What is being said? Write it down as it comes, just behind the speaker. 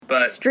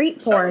But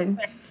street porn.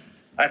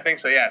 I think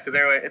so, yeah. Because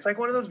they're like, it's like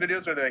one of those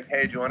videos where they're like,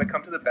 "Hey, do you want to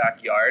come to the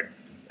backyard?"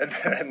 And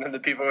then the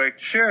people are like,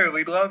 "Sure,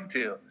 we'd love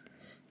to."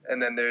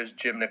 And then there's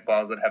gymnic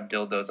balls that have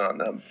dildos on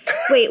them.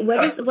 Wait,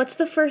 what's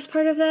the first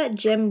part of that?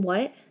 Gym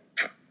what?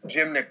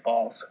 Gymnic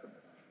balls.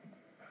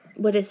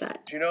 What is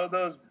that? Do you know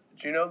those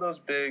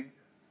big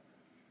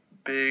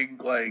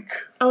like?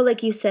 Oh,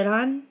 like you sit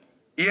on?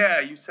 Yeah,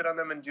 you sit on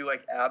them and do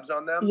like abs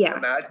on them. Yeah.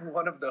 Imagine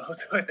one of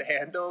those with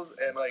handles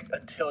and like a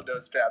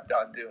dildo strapped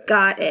onto it.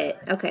 Got it.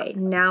 Okay,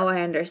 now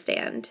I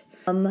understand.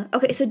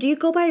 Okay, so do you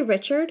go by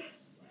Richard?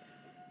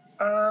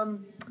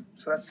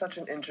 So that's such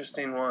an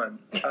interesting one.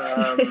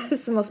 This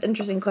is the most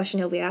interesting question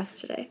you'll be asked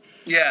today.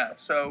 Yeah,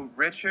 so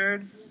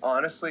Richard,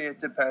 honestly, it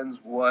depends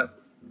what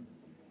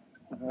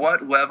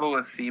level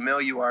of female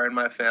you are in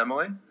my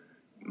family.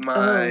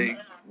 My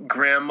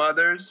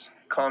grandmothers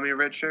call me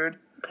Richard.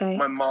 Okay.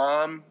 My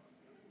mom,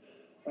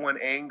 when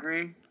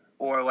angry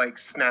or like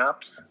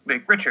snaps,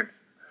 like Richard.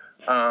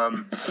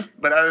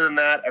 But other than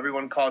that,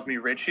 everyone calls me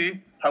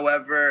Richie.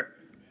 However,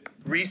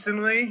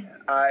 recently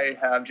I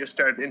have just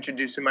started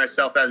introducing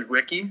myself as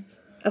Ricky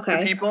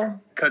to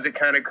people because it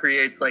kind of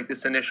creates like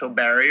this initial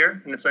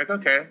barrier. And it's like,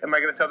 okay, am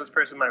I going to tell this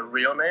person my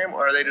real name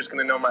or are they just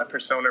going to know my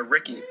persona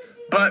Ricky?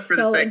 But for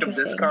the sake of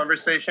this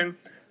conversation,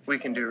 we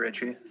can do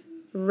Richie.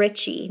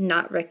 Richie,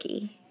 not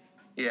Ricky.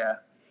 Yeah.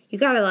 You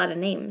got a lot of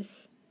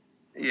names.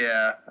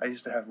 Yeah, I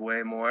used to have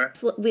way more.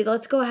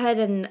 Let's go ahead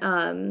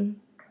and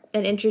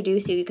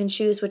introduce you. You can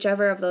choose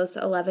whichever of those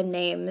 11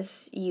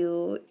 names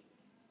you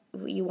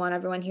want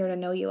everyone here to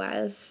know you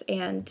as,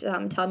 and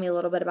tell me a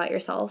little bit about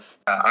yourself.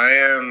 I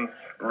am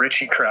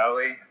Richie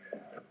Crowley,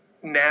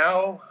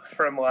 now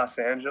from Los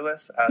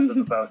Angeles as of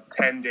about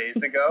 10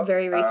 days ago.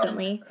 Very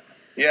recently.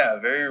 Yeah,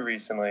 very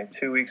recently.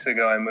 2 weeks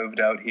ago I moved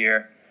out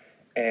here,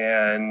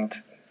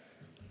 and...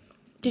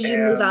 Did you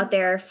move out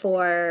there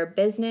for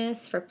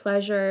business, for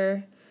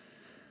pleasure?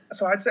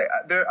 So I'd say,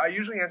 I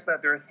usually answer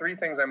that there are three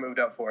things I moved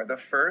out for. The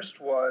first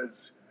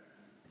was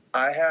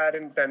I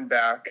hadn't been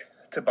back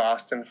to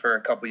Boston for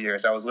a couple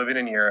years. I was living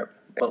in Europe.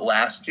 But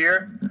last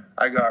year,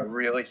 I got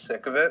really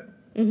sick of it.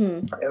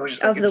 Mm-hmm. It was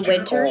just like, it's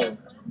too cold.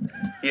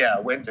 Yeah,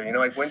 winter. You know,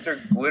 like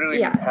winter,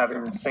 literally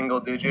having single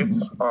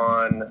digits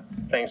on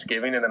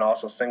Thanksgiving and then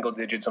also single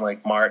digits in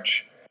like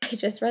March. I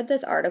just read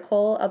this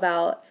article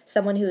about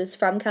someone who's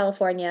from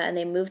California and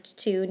they moved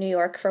to New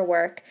York for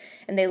work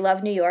and they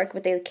love New York,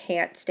 but they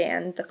can't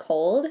stand the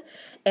cold.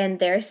 And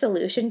their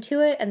solution to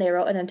it, and they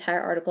wrote an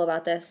entire article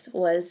about this,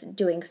 was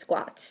doing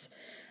squats.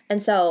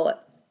 And so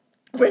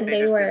when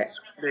they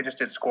just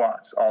did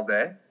squats all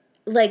day?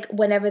 Like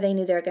whenever they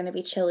knew they were going to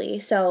be chilly.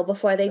 So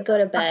before they'd go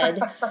to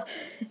bed,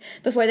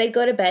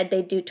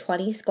 they'd do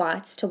 20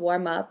 squats to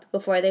warm up.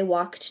 Before they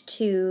walked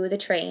to the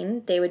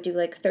train, they would do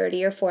like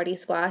 30 or 40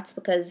 squats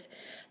because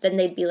then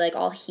they'd be like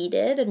all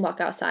heated and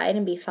walk outside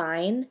and be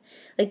fine.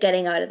 Like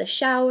getting out of the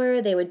shower,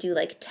 they would do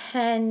like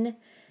 10.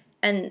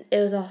 And it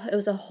was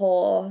a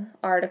whole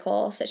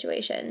article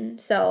situation.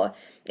 So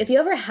if you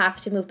ever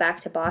have to move back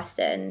to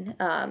Boston,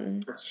 I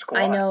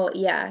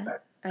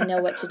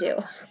know what to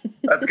do.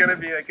 That's going to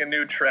be like a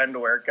new trend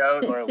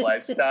workout or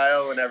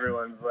lifestyle when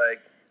everyone's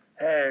like,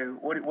 hey,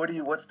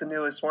 what's the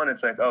newest one?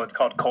 It's like, oh, it's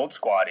called cold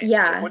squatting.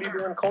 Yeah. Like, what are you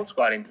doing cold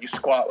squatting? You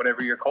squat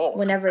whenever you're cold.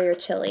 Whenever you're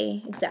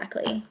chilly,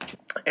 exactly.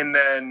 And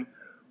then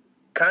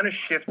kind of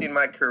shifting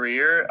my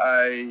career,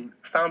 I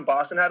found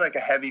Boston had like a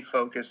heavy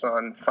focus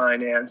on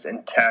finance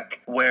and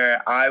tech,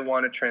 where I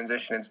want to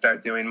transition and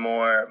start doing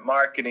more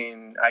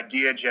marketing,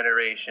 idea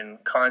generation,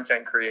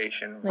 content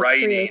creation, like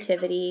writing.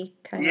 Creativity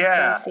kind of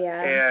stuff,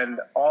 yeah. And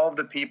all of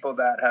the people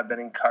that have been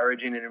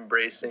encouraging and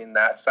embracing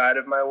that side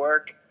of my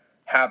work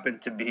happen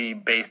to be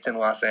based in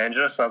Los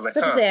Angeles. So I was like,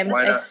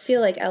 why not? I feel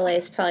like LA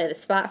is probably the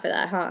spot for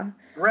that, huh?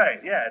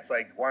 Right, yeah. It's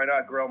like, why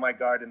not grow my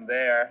garden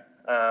there?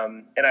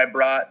 And I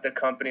brought the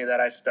company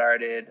that I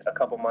started a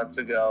couple months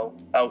ago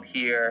out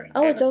here.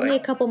 Oh, it's only a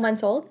couple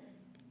months old?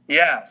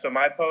 Yeah, so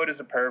My Pod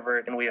is a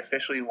Pervert, and we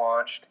officially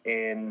launched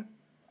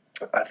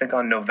I think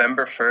on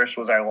November 1st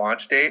was our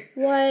launch date.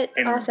 What?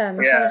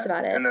 Awesome. Tell us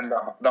about it. And then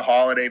the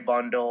holiday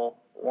bundle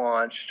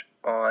launched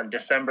on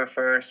December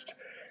 1st,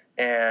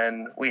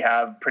 and we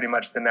have pretty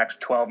much the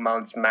next 12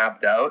 months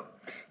mapped out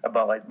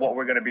about like what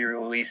we're going to be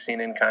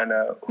releasing and kind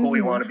of who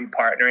we want to be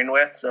partnering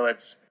with. So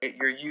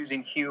you're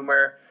using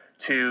humor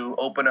to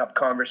open up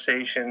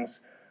conversations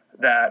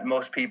that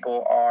most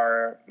people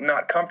are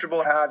not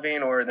comfortable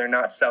having, or they're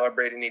not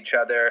celebrating each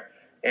other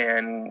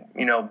and,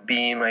 you know,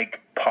 being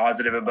like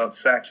positive about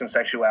sex and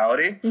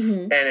sexuality.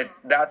 Mm-hmm. And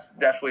that's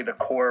definitely the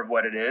core of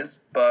what it is.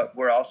 But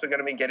we're also going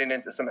to be getting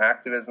into some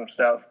activism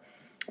stuff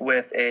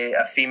with a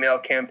female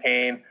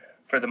campaign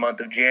for the month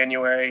of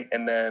January,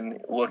 and then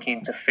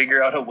looking to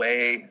figure out a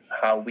way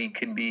how we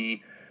can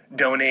be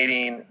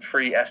donating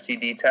free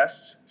STD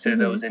tests to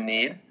those in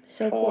need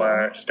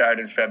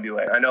start in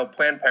February. I know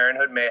Planned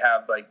Parenthood may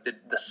have like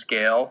the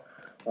scale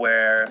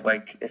where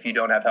like if you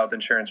don't have health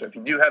insurance, or if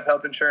you do have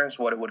health insurance,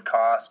 what it would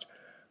cost.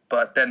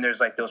 But then there's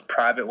like those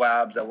private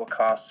labs that will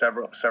cost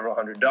several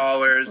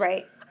 $100s.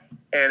 Right.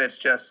 And it's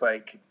just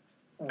like,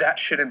 that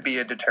shouldn't be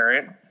a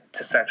deterrent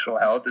to sexual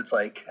health. It's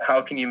like,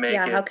 how can you make it?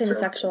 Yeah, how can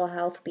sexual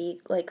health be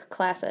like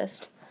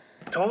classist?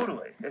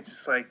 Totally. It's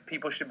just like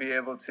people should be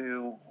able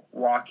to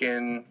walk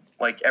in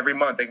like every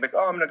month. They can be like,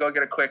 oh, I'm going to go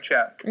get a quick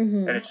check.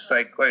 And it's just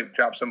like,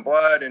 drop some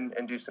blood and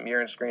do some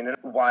urine screening.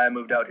 Why I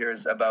moved out here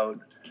is about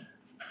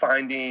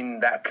finding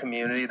that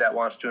community that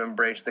wants to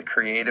embrace the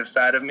creative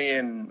side of me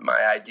and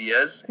my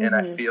ideas. And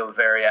I feel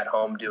very at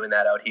home doing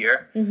that out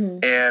here.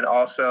 And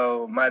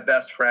also my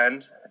best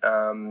friend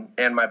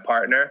and my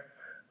partner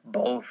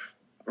both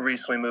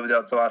recently moved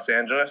out to Los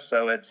Angeles,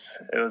 so it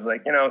was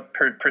like,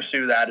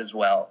 pursue that as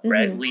well,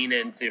 right? Lean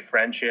into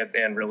friendship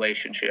and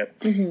relationship,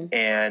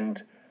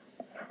 and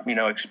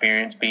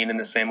experience being in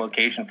the same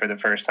location for the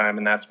first time,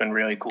 and that's been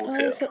really cool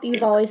too. So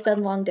you've always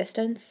been long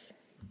distance?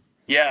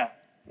 Yeah,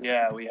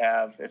 we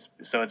have.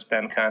 It's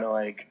been kind of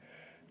like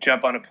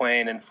jump on a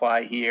plane and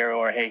fly here,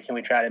 or hey, can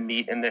we try to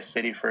meet in this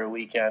city for a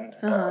weekend?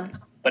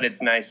 But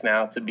it's nice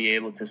now to be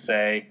able to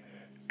say,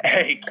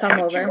 hey, come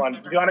over. You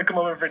want to come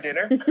over for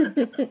dinner?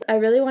 I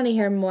really want to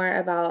hear more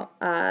about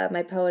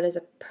my poet as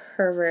a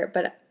pervert,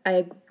 but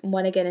I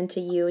want to get into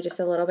you just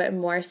a little bit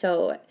more.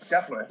 So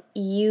definitely.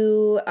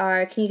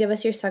 Can you give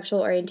us your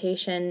sexual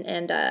orientation?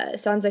 And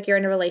sounds like you're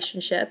in a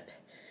relationship.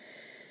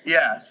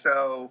 Yeah,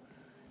 so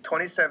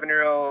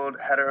 27-year-old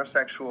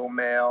heterosexual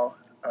male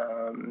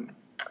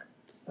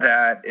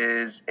that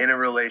is in a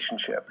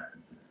relationship.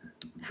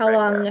 How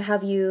long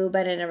have you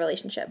been in a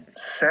relationship?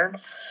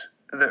 Since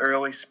the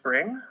early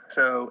spring,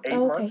 so 8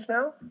 months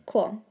now.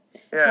 Cool.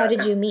 Yeah. How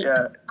did you meet?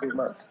 Yeah, 8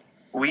 months.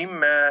 We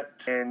met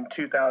in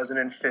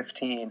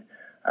 2015.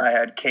 I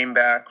had came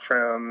back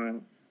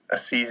from a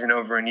season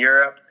over in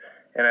Europe,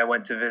 and I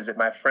went to visit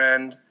my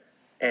friend,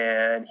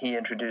 and he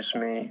introduced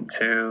me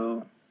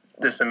to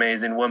this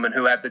amazing woman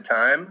who, at the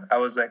time, I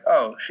was like,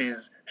 oh,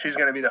 she's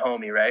going to be the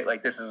homie, right?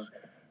 Like, this is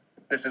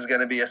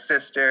going to be a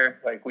sister.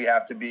 Like, we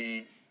have to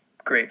be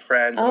great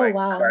friends.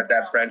 Start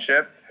that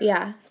friendship.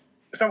 Yeah.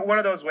 So one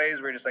of those ways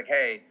where you're just like,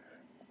 hey,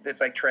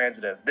 it's like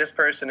transitive. This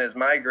person is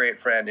my great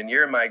friend, and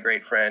you're my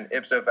great friend.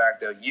 Ipso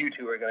facto, you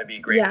two are going to be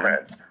great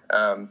friends.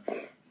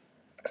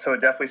 So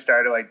it definitely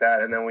started like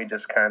that, and then we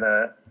just kind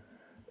of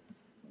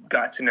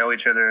got to know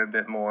each other a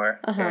bit more.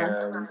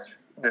 And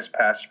this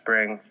past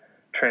spring,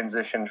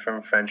 transitioned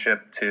from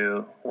friendship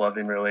to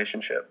loving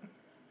relationship.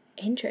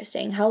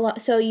 Interesting. How long?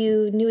 So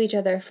you knew each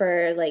other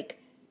for like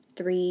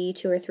 2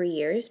 or 3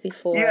 years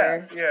before?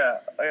 Yeah,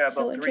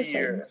 So about 3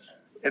 years.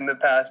 In the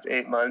past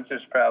 8 months,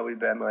 there's probably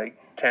been like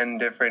 10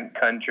 different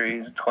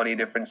countries, 20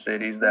 different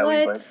cities that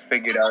we've like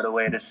figured out a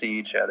way to see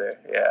each other.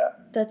 Yeah.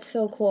 That's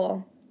so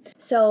cool.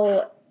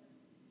 So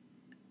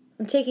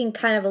I'm taking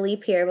kind of a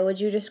leap here, but would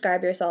you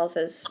describe yourself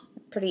as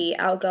pretty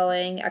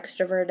outgoing,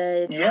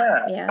 extroverted?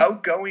 Yeah.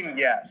 Outgoing,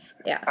 yes.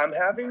 Yeah. I'm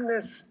having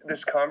this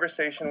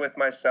conversation with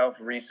myself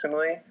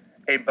recently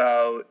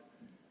about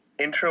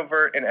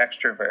introvert and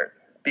extrovert,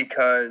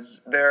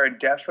 because there are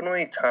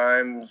definitely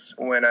times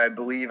when I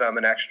believe I'm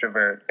an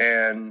extrovert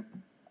and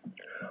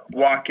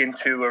walk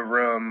into a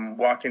room,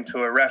 walk into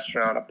a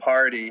restaurant, a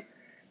party,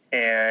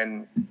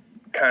 and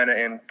kind of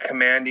am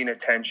commanding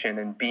attention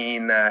and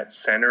being that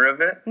center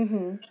of it.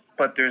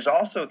 But there's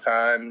also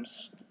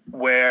times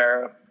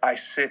where I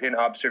sit in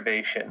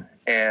observation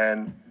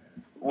and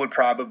would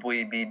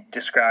probably be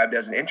described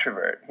as an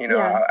introvert.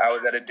 I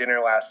was at a dinner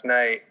last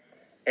night,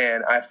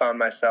 and I found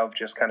myself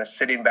just kind of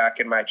sitting back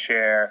in my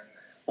chair,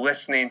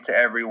 listening to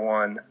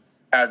everyone,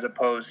 as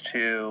opposed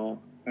to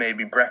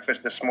maybe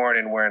breakfast this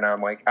morning where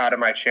I'm like out of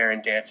my chair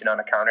and dancing on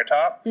a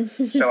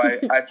countertop. So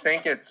I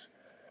think it's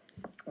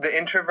the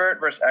introvert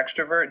versus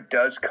extrovert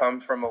does come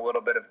from a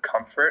little bit of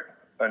comfort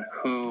on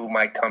who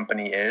my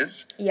company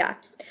is. Yeah.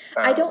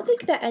 I don't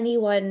think that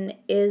anyone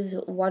is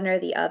one or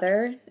the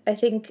other. I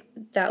think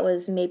that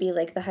was maybe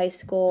like the high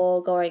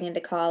school going into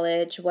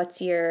college.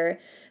 What's your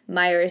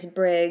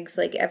Myers-Briggs?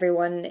 Like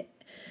everyone,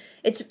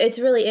 it's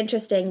really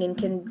interesting and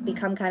can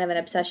become kind of an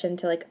obsession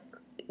to like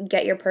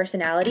get your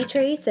personality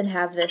traits and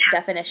have this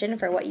definition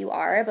for what you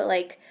are. But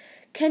like,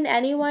 can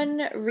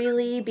anyone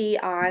really be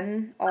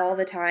on all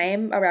the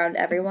time around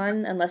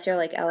everyone unless you're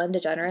like Ellen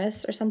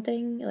DeGeneres or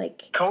something?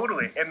 Like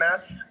totally.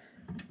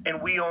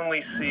 And we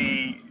only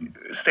see,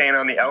 staying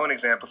on the Ellen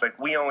example, it's like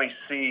we only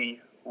see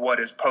what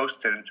is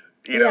posted.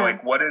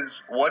 Like what is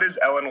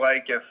Ellen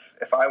like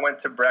if I went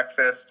to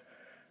breakfast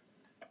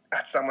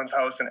at someone's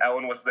house and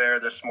Ellen was there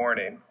this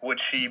morning?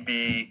 Would she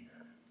be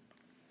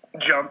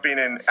jumping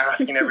and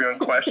asking everyone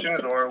questions,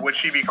 or would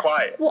she be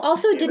quiet? Well,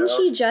 also, didn't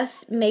she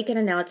just make an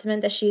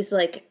announcement that she's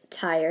like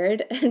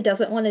tired and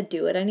doesn't want to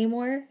do it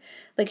anymore?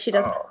 Like she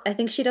doesn't. I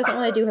think she doesn't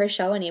want to do her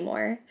show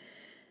anymore.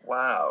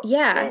 Wow.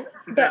 Yeah. Well,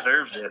 she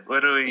deserves it.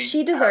 Literally,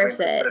 she deserves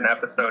it. An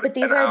episode,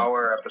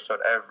 hour episode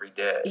every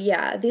day.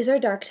 Yeah, these are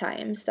dark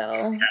times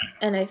though,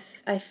 and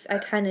I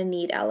kind of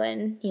need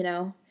Ellen.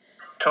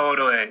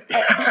 Totally.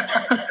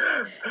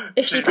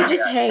 If she could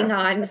just hang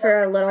on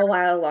for a little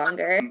while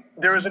longer.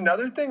 There was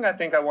another thing I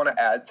think I want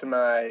to add to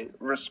my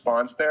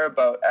response there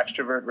about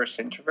extrovert versus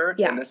introvert.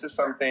 Yeah. And this is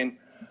something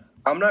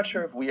I'm not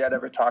sure if we had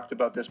ever talked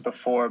about this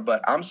before,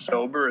 but I'm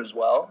sober as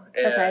well.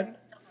 And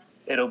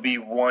it'll be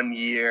 1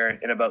 year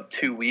in about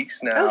 2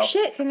 weeks now. Oh,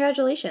 shit.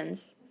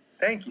 Congratulations.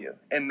 Thank you.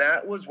 And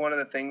that was one of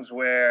the things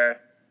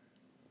where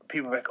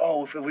people are like,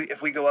 oh,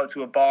 if we go out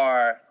to a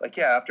bar, like,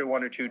 yeah, after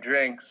 1 or 2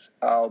 drinks,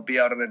 I'll be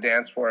out on a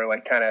dance floor,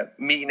 like, kind of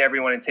meeting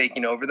everyone and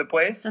taking over the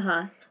place.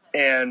 Uh-huh.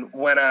 And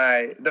when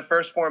the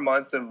first 4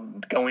 months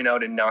of going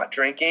out and not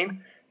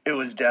drinking, it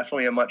was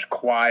definitely a much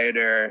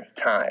quieter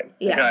time.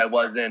 Yeah. You know, I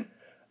wasn't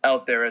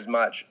out there as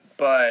much.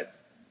 But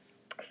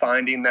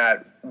finding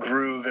that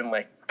groove and,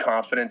 like,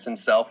 confidence in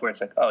self where it's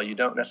like, oh, you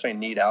don't necessarily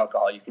need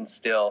alcohol. You can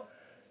still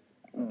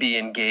be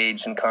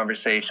engaged in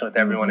conversation with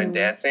everyone and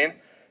dancing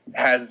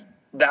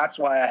that's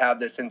why I have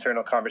this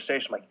internal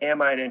conversation. Like,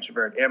 am I an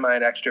introvert? Am I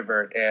an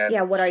extrovert? And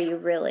yeah, what are you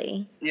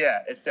really? Yeah,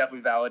 it's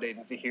definitely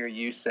validating to hear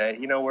you say,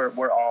 you know,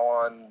 we're all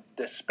on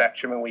this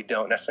spectrum and we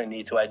don't necessarily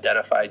need to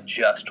identify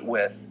just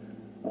with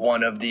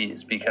one of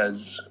these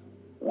because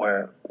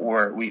we're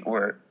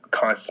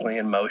constantly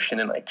in motion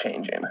and, like,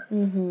 changing.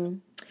 Mm-hmm.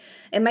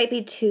 It might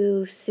be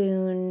too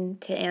soon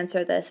to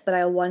answer this, but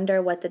I wonder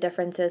what the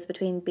difference is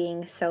between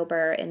being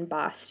sober in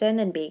Boston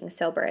and being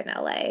sober in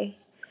LA,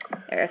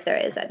 or if there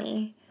is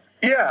any.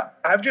 Yeah,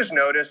 I've just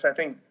noticed, I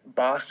think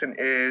Boston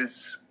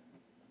has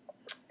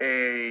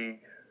a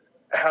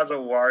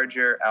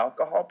larger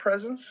alcohol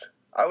presence,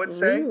 I would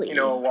say. Really? You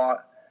know, a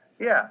lot.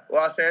 Yeah,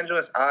 Los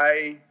Angeles,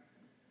 I've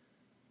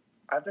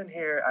been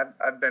here,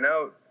 I've been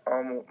out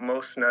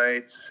most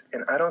nights,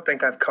 and I don't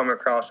think I've come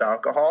across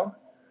alcohol.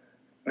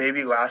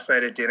 Maybe last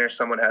night at dinner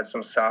someone had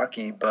some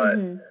sake, but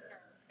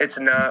it's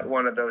not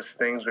one of those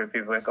things where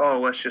people are like, oh,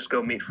 let's just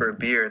go meet for a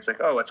beer. It's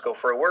like, oh, let's go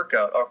for a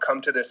workout. Or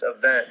come to this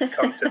event,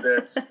 come to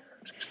this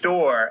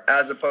store,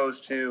 as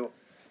opposed to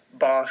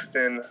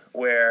Boston,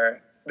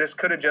 where this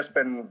could have just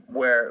been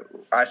where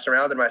I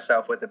surrounded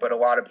myself with it, but a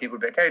lot of people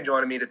would be like, hey, do you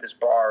want to meet at this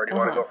bar? Or do you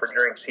want to go for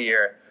drinks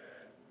here?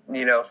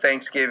 You know,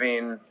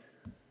 Thanksgiving,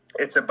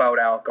 it's about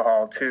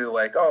alcohol too.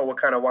 Like, oh, what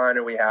kind of wine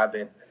are we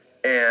having?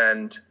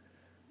 And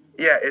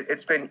yeah,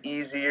 it's been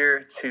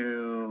easier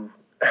to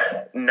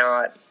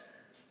not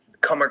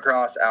come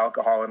across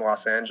alcohol in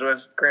Los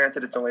Angeles.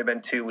 Granted, it's only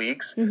been 2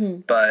 weeks,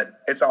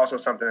 but it's also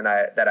something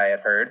that I had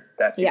heard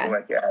that people are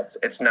like, yeah,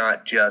 it's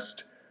not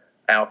just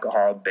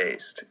alcohol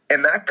based,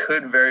 and that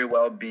could very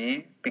well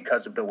be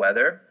because of the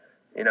weather.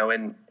 You know,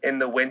 in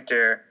the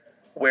winter,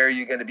 where are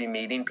you going to be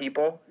meeting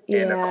people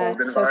in a cold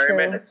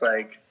environment? So it's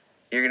like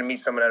you're going to meet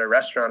someone at a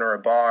restaurant or a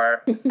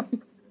bar.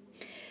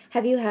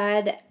 Have you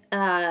had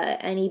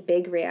any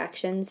big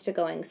reactions to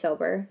going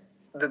sober?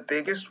 The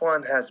biggest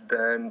one has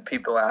been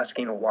people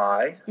asking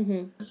why.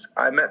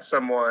 I met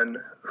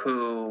someone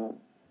who,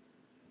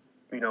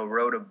 you know,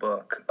 wrote a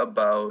book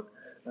about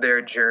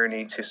their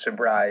journey to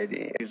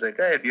sobriety. He's like,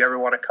 hey, if you ever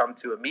want to come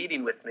to a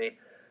meeting with me,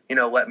 you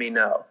know, let me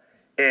know.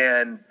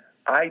 And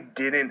I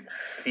didn't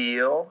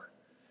feel,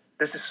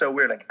 this is so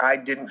weird, like I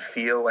didn't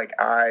feel like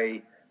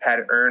I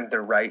had earned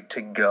the right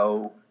to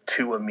go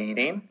to a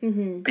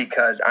meeting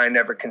because I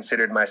never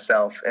considered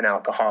myself an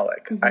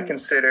alcoholic.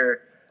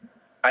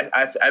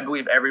 I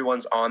believe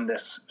everyone's on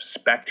this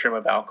spectrum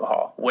of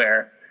alcohol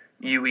where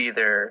you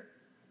either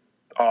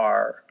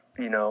are,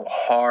 you know,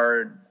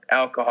 hard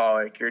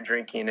alcoholic, you're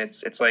drinking,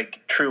 it's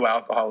like true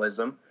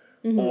alcoholism,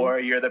 or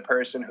you're the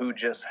person who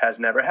just has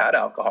never had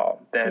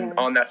alcohol. Then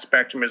on that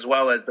spectrum, as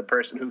well as the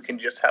person who can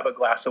just have a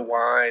glass of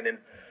wine and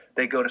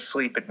they go to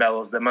sleep, it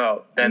mellows them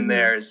out. Then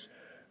there's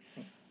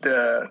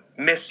the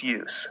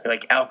misuse,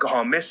 like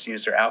alcohol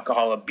misuse or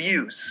alcohol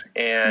abuse,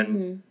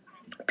 and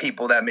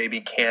people that maybe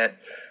can't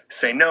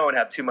say no and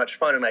have too much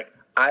fun. And like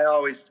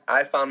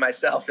I found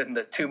myself in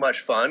the too much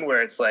fun,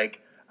 where it's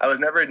like I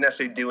was never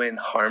necessarily doing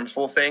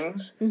harmful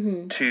things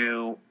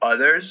to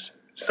others,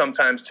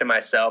 sometimes to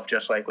myself,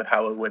 just like with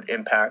how it would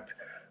impact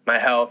my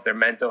health or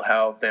mental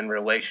health and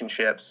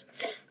relationships.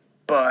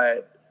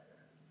 But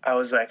I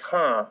was like,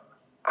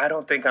 I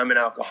don't think I'm an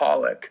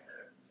alcoholic.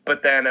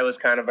 But then it was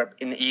kind of an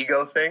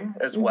ego thing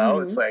as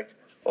well. It's like,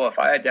 well, if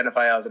I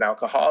identify as an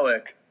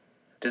alcoholic,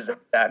 does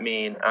that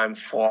mean I'm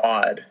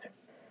flawed?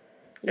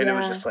 And it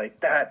was just like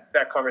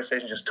that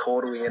conversation just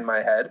totally in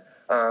my head.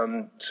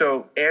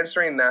 So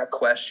answering that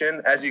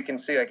question, as you can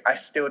see, like I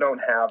still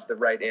don't have the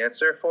right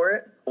answer for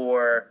it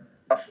or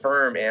a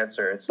firm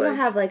answer. It's you like, don't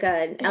have like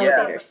an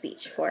elevator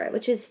speech for it,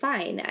 which is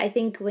fine. I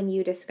think when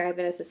you describe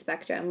it as a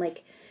spectrum,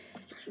 like,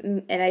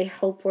 and I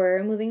hope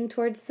we're moving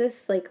towards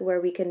this, like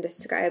where we can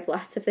describe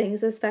lots of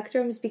things as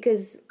spectrums,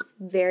 because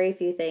very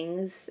few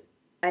things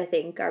I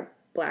think are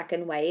black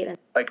and white. And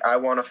like I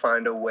want to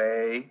find a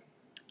way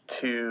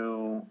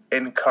to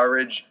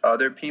encourage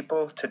other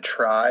people to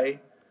try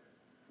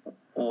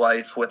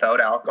life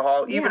without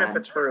alcohol, even if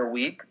it's for a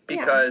week,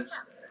 because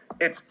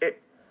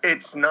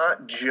it's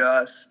not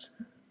just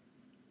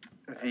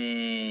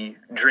the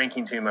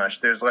drinking too much.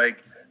 There's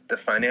like the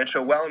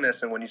financial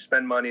wellness, and when you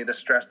spend money, the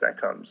stress that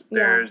comes.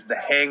 There's the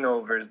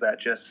hangovers that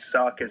just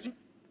suck as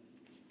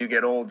you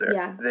get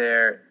older.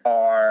 There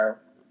are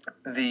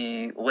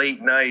the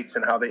late nights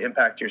and how they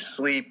impact your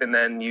sleep, and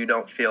then you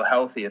don't feel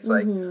healthy. It's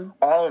like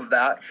all of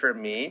that for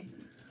me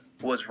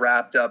was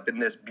wrapped up in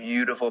this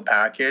beautiful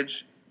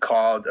package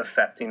called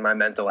affecting my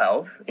mental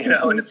health,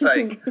 and it's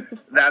like,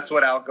 that's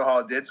what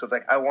alcohol did. So it's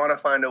like, I want to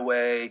find a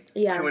way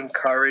to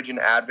encourage and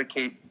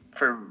advocate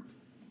for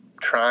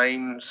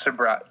trying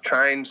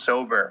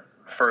sober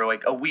for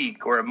like a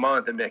week or a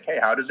month and be like, hey,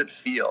 how does it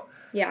feel?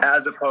 Yeah.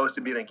 As opposed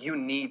to being like, you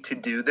need to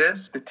do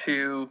this. The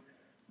two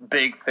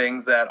big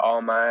things that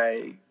all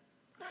my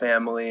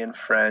family and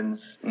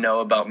friends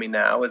know about me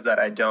now is that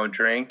I don't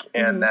drink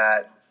and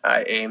that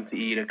I aim to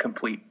eat a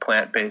complete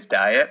plant-based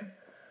diet.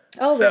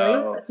 Oh,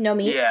 really? No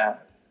meat?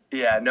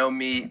 Yeah, no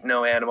meat,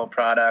 no animal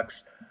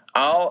products.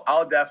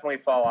 I'll definitely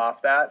fall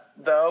off that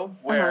though,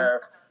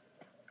 where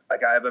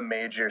like I have a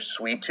major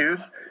sweet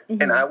tooth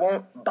and I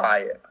won't buy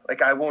it.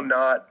 Like I will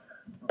not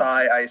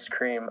buy ice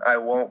cream. I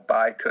won't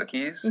buy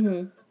cookies.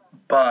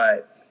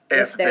 But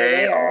if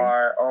they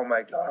are, oh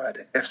my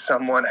God, if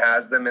someone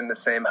has them in the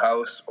same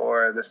house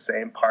or the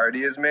same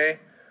party as me,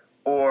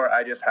 or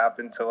I just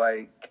happen to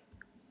like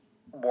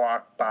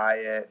walk by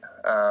it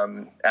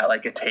at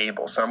like a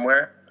table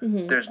somewhere,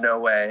 there's no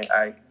way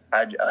I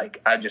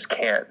just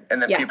can't.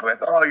 And then people are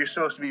like, oh, you're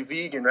supposed to be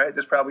vegan, right?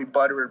 There's probably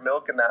butter or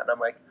milk in that. And I'm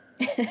like,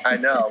 I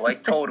know,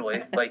 like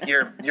totally. Like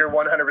you're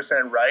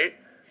 100% right,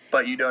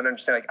 but you don't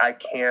understand. Like I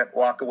can't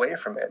walk away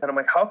from it. And I'm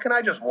like, how can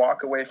I just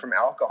walk away from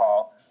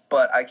alcohol,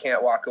 but I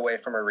can't walk away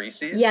from a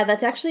Reese's? Yeah,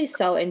 that's actually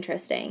so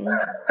interesting.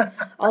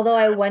 Although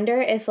I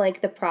wonder if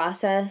like the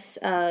process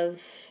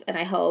of, and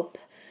I hope,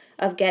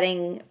 of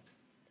getting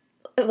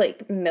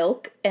like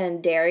milk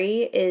and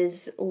dairy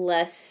is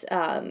less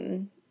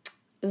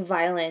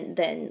violent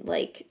than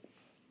like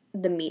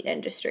the meat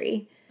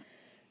industry.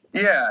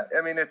 Yeah,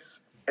 I mean it's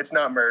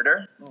not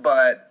murder,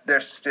 but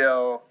there's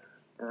still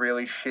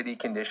really shitty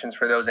conditions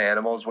for those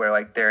animals where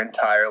like their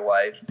entire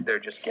life they're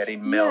just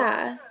getting milked.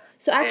 Yeah.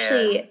 So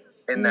actually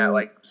in that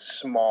like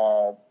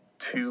small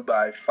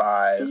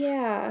 2x5.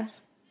 Yeah.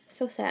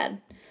 So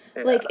sad.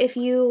 Yeah. Like if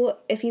you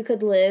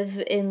could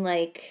live in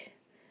like,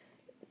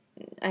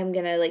 I'm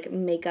gonna like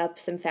make up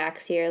some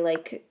facts here,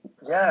 like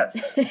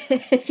yes.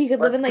 If you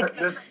could live in like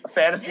this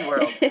fantasy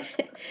world.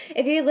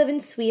 If you live in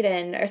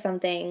Sweden or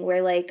something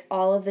where like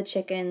all of the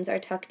chickens are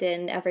tucked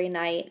in every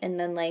night, and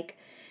then like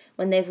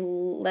when they've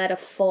led a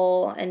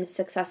full and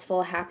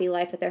successful happy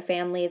life with their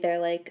family, they're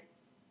like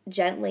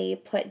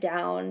gently put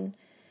down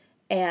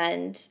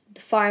and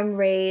farm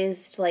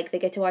raised, like they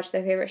get to watch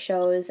their favorite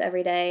shows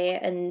every day.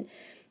 And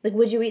like,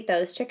 would you eat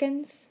those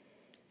chickens?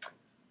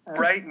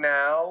 Right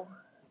now,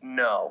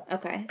 no.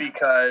 Okay.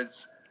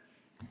 Because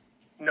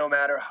no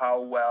matter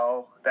how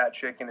well that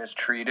chicken is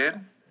treated,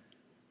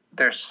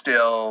 they're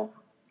still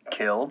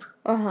killed.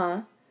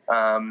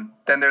 Then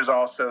there's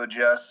also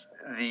just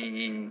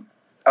the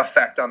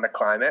effect on the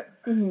climate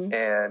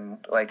and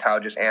like how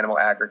just animal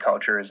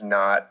agriculture is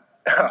not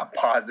a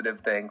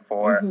positive thing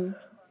for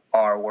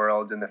our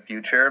world in the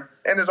future.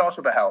 And there's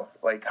also the health,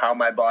 like how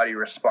my body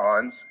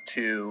responds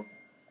to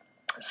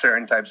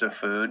certain types of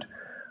food.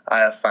 I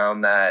have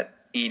found that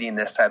eating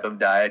this type of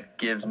diet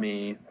gives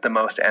me the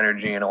most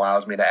energy and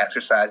allows me to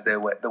exercise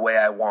the way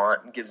I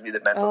want and gives me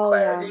the mental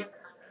clarity. Yeah.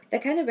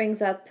 That kind of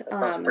brings up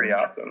that's pretty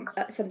awesome.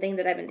 Something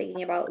that I've been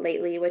thinking about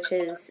lately, which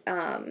is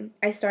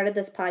I started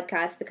this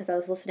podcast because I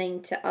was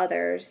listening to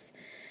others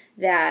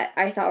that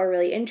I thought were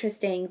really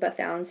interesting, but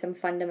found some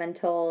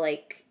fundamental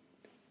like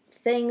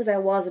things I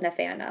wasn't a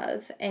fan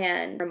of,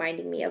 and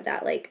reminding me of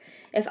that. Like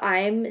if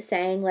I'm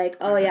saying like,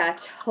 oh yeah,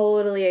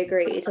 totally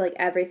agree to like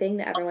everything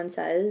that everyone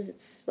says,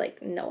 it's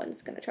like no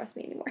one's gonna trust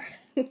me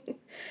anymore.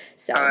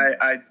 So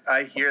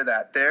I hear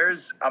that.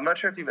 I'm not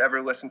sure if you've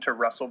ever listened to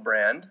Russell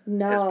Brand,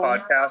 his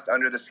podcast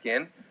Under the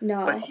Skin.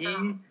 No. But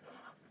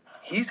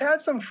he's had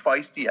some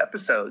feisty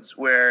episodes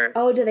where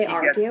do they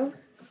argue?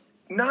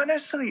 Not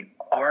necessarily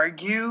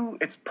argue,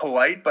 it's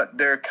polite, but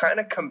they're kind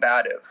of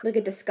combative. Like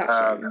a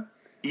discussion.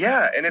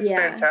 Yeah, and it's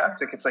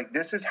fantastic. It's like,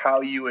 this is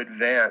how you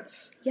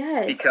advance.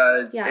 Yes.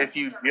 Because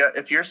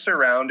if you're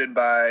surrounded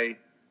by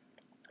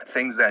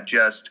things that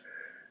just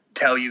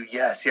tell you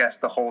yes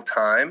the whole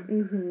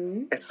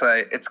time, it's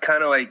like, it's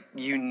kind of like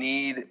you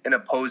need an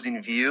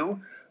opposing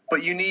view,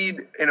 but you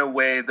need in a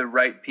way the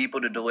right people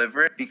to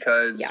deliver it,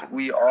 because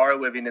we are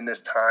living in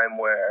this time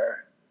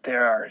where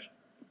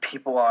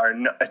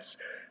it's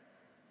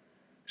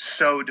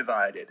so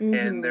divided,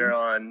 and they're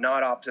on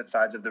not opposite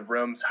sides of the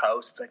room's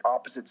house. It's like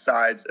opposite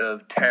sides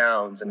of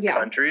towns and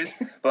countries.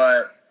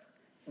 But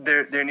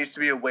there needs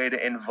to be a way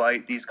to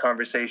invite these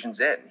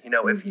conversations in.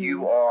 If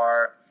you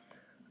are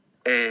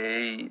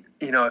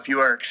if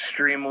you are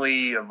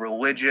extremely a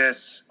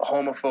religious,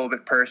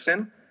 homophobic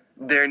person,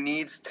 there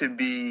needs to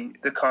be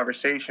the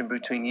conversation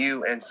between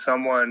you and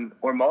someone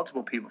or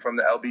multiple people from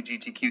the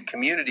LGBTQ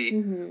community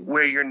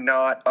where you're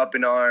not up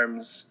in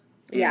arms,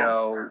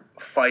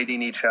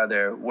 fighting each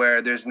other,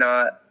 where there's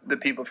not the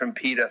people from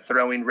PETA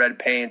throwing red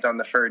paint on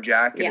the fur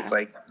jacket. It's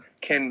like,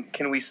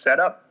 can we set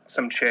up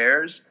some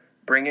chairs,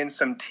 bring in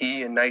some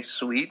tea and nice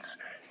sweets,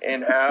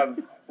 and have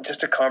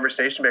just a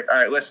conversation? Like, all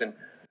right, listen,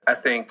 I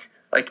think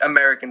like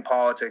American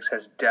politics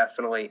has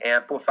definitely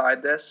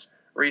amplified this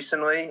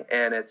recently,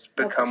 and it's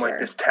become like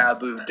this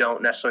taboo.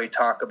 Don't necessarily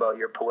talk about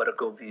your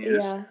political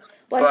views. Yeah.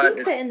 Well, I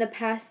think that in the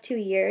past 2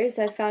 years,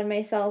 I've found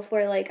myself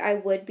where, like, I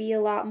would be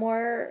a lot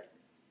more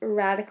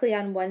radically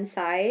on one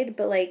side,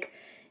 but, like,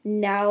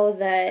 now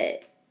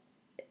that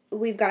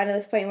we've gotten to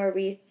this point where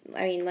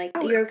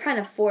you're kind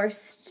of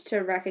forced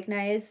to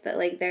recognize that,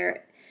 like,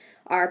 there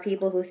are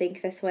people who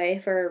think this way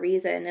for a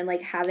reason, and,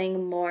 like,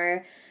 having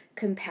more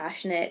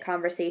compassionate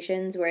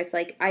conversations where it's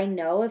like, I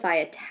know if I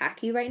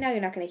attack you right now, you're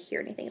not going to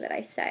hear anything that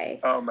I say.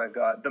 Oh my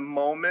God. The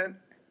moment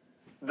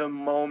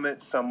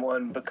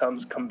someone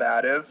becomes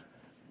combative,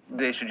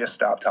 they should just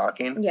stop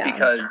talking. Yeah.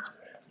 Because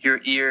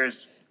your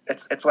ears,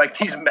 it's like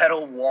these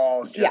metal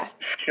walls just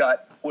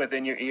shut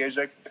within your ears.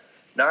 Like,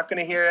 not going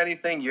to hear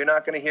anything. You're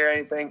not going to hear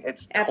anything.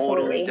 It's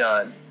totally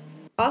done.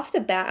 Off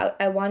the bat,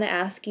 I want to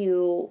ask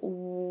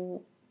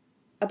you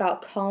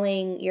about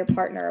calling your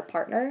partner a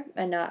partner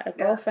and not a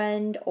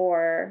girlfriend,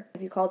 or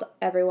have you called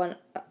everyone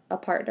a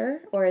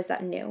partner, or is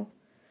that new?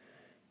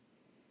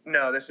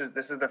 No, this is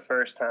the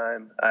first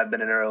time I've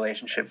been in a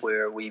relationship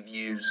where we've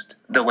used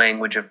the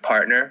language of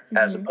partner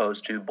as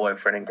opposed to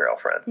boyfriend and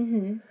girlfriend.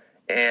 Mm-hmm.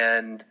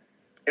 And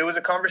it was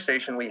a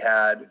conversation we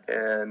had,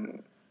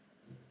 and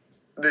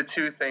the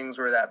two things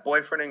were that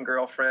boyfriend and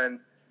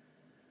girlfriend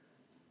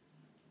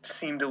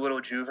seemed a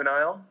little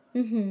juvenile.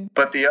 Mm-hmm.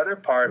 But the other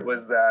part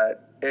was that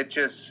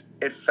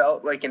it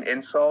felt like an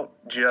insult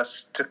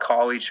just to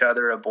call each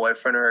other a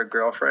boyfriend or a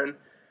girlfriend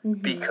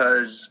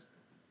because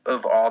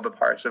of all the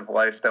parts of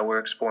life that we're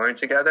exploring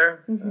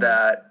together,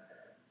 that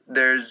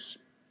there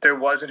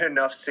wasn't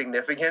enough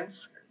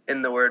significance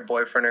in the word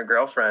boyfriend or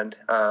girlfriend.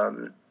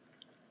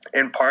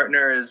 And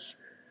partner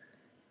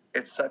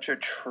it's such a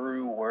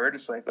true word.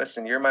 It's like,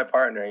 listen, you're my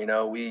partner. You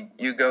know,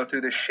 you go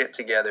through this shit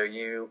together.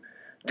 You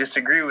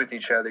disagree with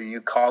each other.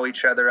 You call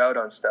each other out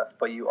on stuff,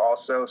 but you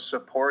also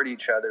support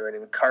each other and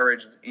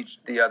encourage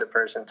the other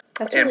person.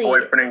 And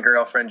boyfriend and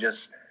girlfriend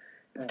just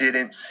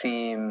didn't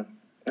seem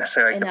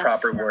necessarily like the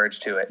proper words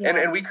to it. Yeah.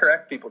 And we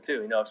correct people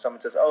too. You know, if someone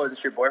says, "Oh, is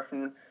this your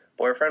boyfriend?"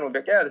 We'll be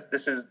like, "Yeah,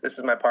 this is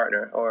my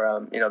partner,"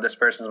 or this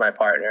person's my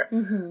partner.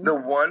 Mm-hmm. The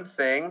one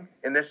thing,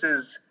 and this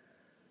is,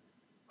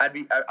 I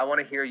want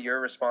to hear your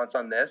response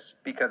on this,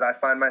 because I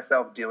find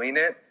myself doing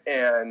it,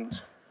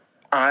 and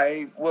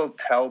I will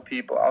tell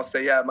people, I'll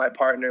say, "Yeah, my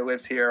partner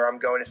lives here," or "I'm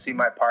going to see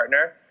my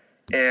partner,"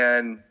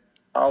 and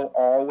I'll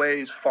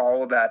always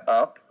follow that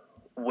up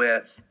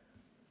with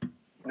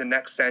the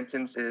next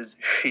sentence is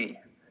 "she."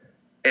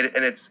 And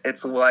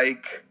it's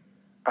like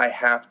I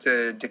have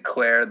to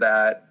declare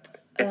that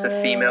it's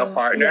a female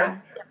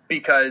partner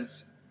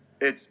because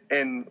it's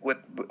in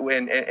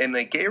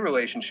a gay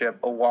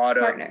relationship, a lot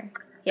of partner.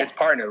 Yeah. It's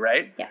partner,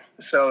 right? Yeah.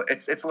 So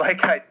it's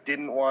like I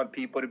didn't want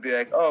people to be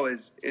like, "Oh,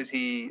 is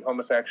he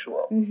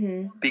homosexual?"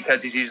 Mm-hmm.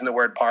 Because he's using the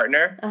word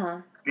partner.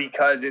 Uh-huh.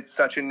 Because it's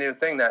such a new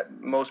thing that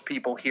most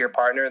people hear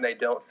partner and they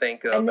don't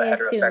think of a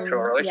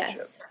heterosexual relationship.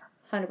 Yes,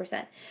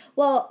 100%.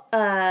 Well,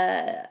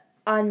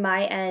 on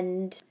my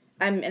end,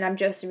 I'm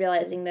just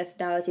realizing this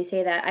now as you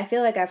say that. I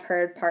feel like I've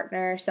heard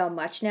partner so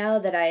much now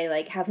that I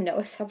like have no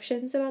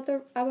assumptions about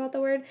the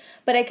word,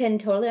 but I can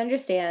totally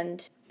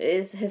understand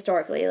is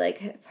historically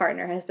like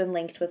partner has been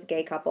linked with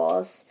gay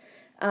couples.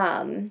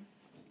 And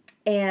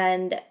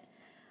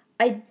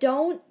I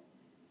don't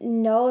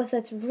know if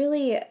that's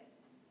really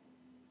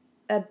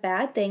a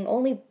bad thing,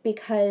 only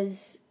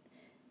because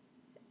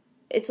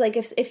it's like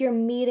if you're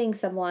meeting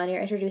someone,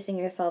 you're introducing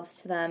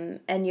yourselves to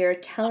them and you're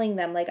telling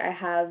them like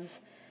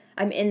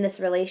I'm in this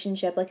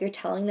relationship, like you're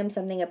telling them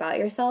something about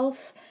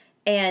yourself,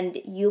 and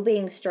you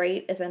being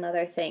straight is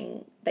another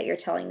thing that you're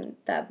telling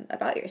them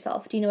about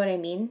yourself. Do you know what I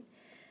mean?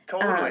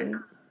 Totally.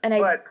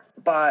 But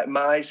by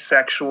my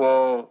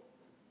sexual,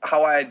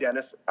 how I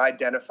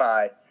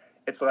identify,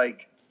 it's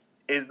like,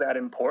 is that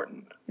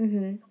important?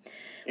 Mm-hmm.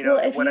 You know,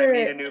 when I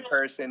meet a new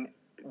person,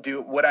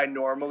 would I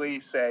normally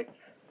say,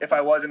 if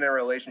I wasn't in a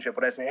relationship,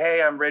 would I say,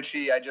 "Hey, I'm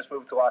Richie, I just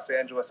moved to Los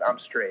Angeles, I'm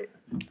straight"?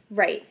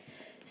 Right.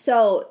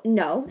 So,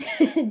 no,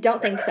 don't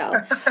think so.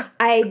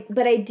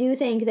 But I do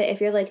think that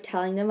if you're, like,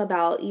 telling them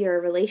about your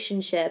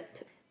relationship,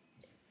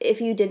 if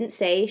you didn't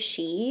say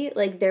she,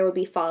 like, there would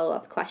be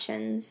follow-up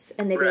questions.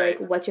 And they'd be like,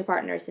 "What's your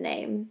partner's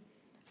name?"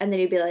 And then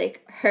you'd be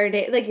like, "Her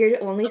name," like,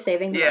 you're only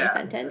saving one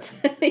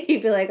sentence.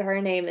 You'd be like, "Her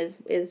name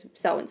is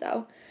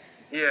so-and-so."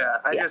 Yeah,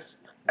 just,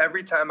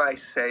 every time I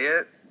say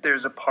it,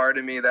 there's a part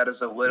of me that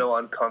is a little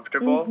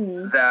uncomfortable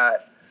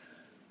that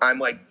I'm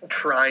like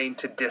trying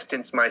to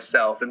distance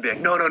myself and be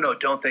like, no,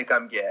 don't think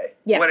I'm gay.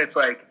 Yeah. When it's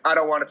like, I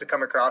don't want it to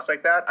come across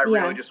like that. I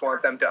really just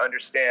want them to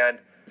understand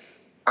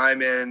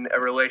I'm in a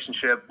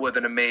relationship with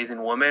an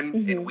amazing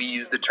woman and we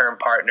use the term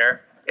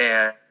partner,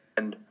 and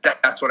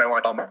that's what I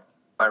want to call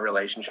my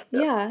relationship.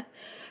 Yeah.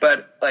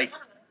 But like,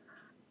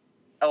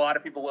 a lot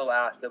of people will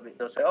ask,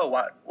 they'll say, "Oh,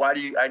 why do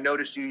you, I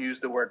noticed you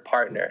use the word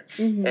partner."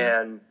 Mm-hmm.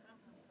 And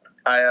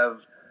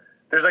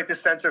there's like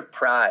this sense of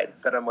pride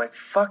that I'm like,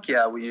 fuck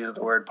yeah, we use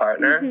the word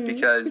partner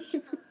because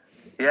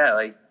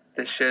like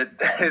this shit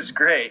is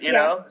great, you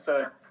know?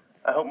 So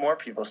I hope more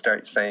people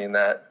start saying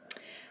that.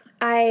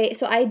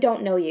 I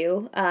don't know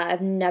you.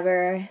 I've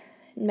never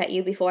met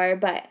you before,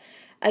 but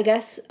I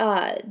guess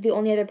the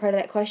only other part of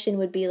that question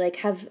would be like,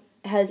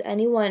 has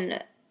anyone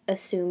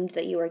assumed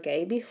that you were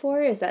gay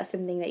before? Is that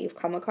something that you've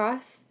come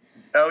across?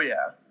 Oh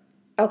yeah.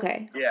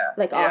 Okay. Yeah.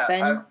 Like yeah,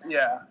 often?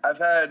 I've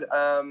had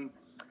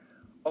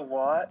a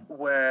lot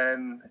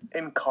when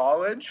in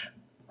college.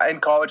 In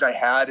college, I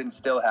had and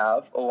still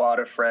have a lot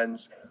of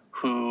friends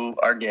who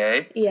are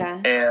gay.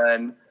 Yeah.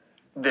 And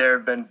there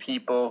have been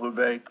people who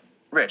be like,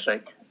 Rich,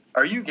 like,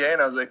 are you gay?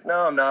 And I was like,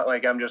 no, I'm not.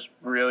 Like, I'm just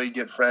really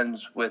good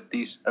friends with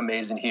these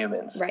amazing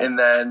humans. Right. And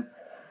then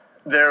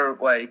their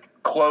like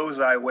clothes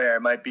I wear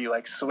might be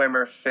like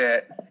slimmer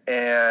fit,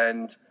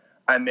 and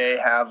I may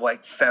have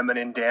like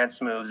feminine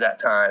dance moves at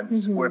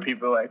times where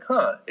people are like,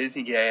 huh, is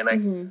he gay? And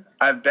like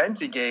I've been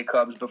to gay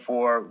clubs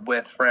before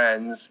with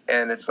friends,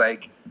 and it's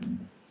like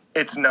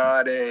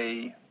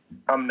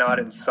I'm not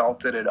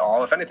insulted at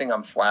all. If anything,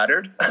 I'm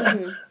flattered.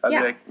 I'd be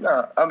like,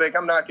 no,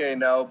 I'm not gay,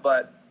 no.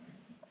 But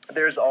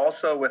there's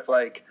also with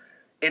like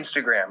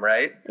Instagram,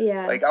 right?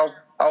 Yeah. Like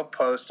I'll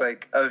post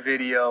like a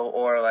video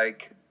or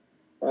like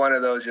one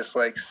of those just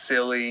like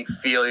silly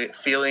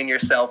feeling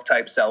yourself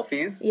type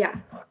selfies. Yeah.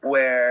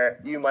 Where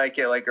you might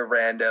get like a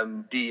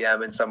random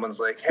DM and someone's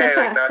like, hey,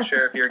 like not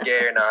sure if you're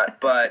gay or not,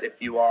 but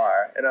if you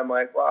are. And I'm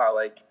like, wow,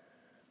 like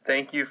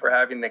thank you for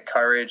having the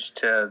courage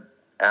to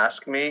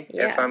ask me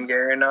if I'm gay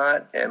or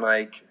not and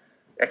like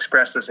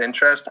express this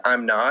interest.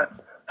 I'm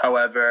not.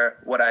 However,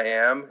 what I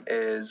am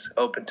is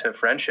open to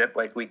friendship.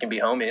 Like we can be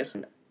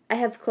homies. I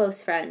have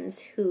close friends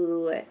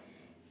who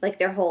like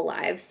their whole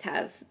lives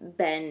have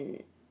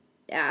been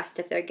asked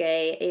if they're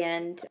gay,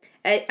 and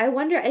I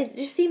wonder, it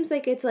just seems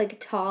like it's like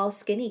tall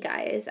skinny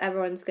guys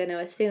everyone's going to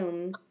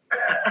assume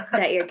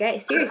that you're gay.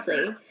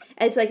 Seriously,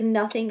 it's like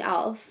nothing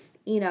else,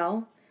 you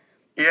know.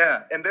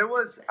 Yeah, and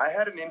I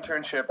had an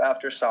internship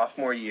after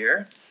sophomore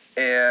year,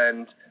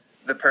 and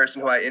the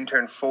person who I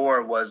interned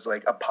for was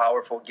like a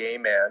powerful gay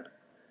man.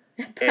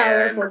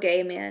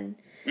 Gay man.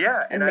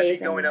 Yeah, and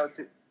amazing.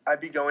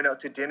 I'd be going out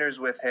to dinners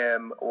with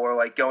him or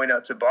like going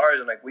out to bars,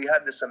 and like we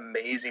had this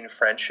amazing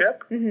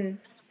friendship.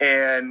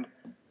 And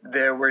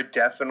there were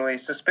definitely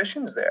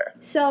suspicions there.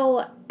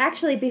 So,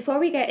 actually, before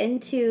we get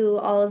into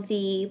all of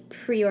the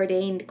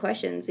preordained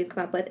questions we've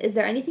come up with, is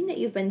there anything that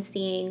you've been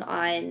seeing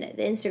on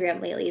the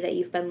Instagram lately that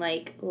you've been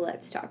like,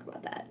 let's talk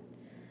about that?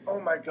 Oh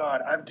my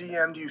God, I've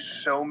DM'd you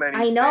so many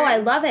I know, things. I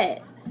love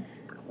it.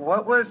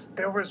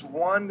 There was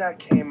one that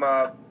came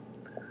up.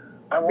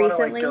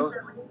 Recently?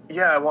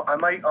 Yeah, well, I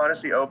might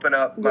honestly open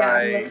up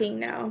I'm looking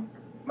now.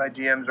 My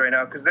DMs right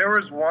now, because there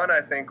was one I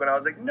think when I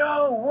was like,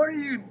 no, what are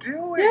you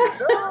doing?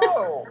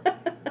 No.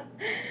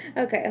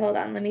 Okay, hold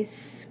on. I'm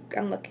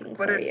looking for you.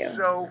 But it's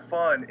so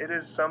fun. It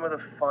is some of the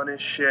funnest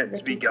shit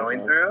to be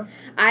going through.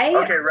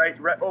 Okay, right.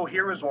 Oh,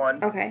 here was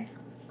one. Okay.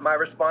 My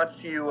response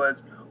to you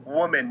was,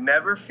 woman,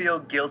 never feel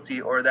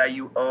guilty or that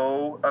you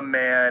owe a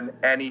man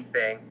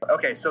anything.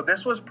 Okay, so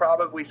this was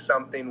probably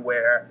something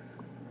where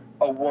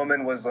a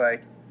woman was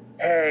like,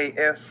 hey,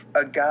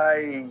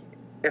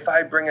 if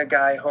I bring a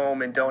guy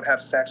home and don't have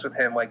sex with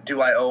him, like,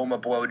 do I owe him a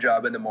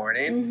blowjob in the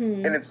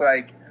morning? And it's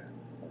like,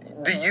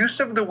 the use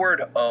of the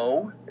word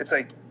owe, it's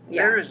like,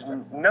 there is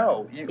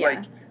no.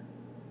 Like,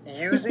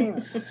 using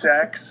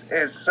sex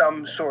as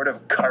some sort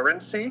of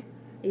currency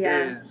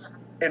is,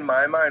 in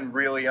my mind,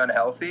 really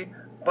unhealthy.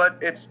 But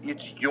it's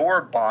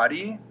your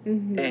body,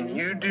 and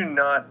you do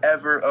not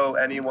ever owe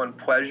anyone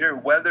pleasure,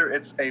 whether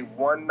it's a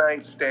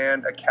one-night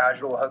stand, a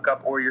casual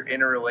hookup, or you're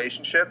in a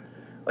relationship.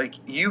 Like,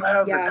 you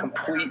have the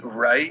complete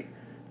right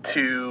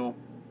to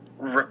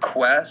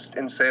request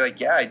and say, like,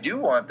 yeah, I do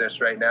want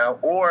this right now.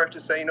 Or to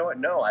say, you know what,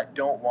 no, I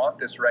don't want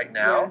this right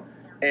now.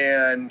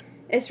 And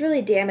it's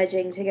really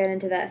damaging to get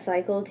into that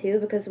cycle, too,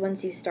 because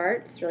once you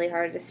start, it's really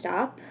hard to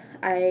stop.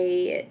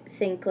 I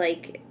think,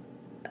 like,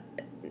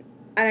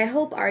 and I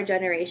hope our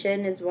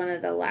generation is one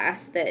of the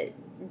last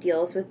that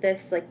deals with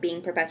this, like,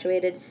 being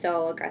perpetuated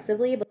so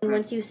aggressively. But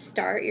once you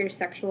start your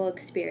sexual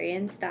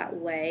experience that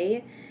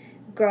way,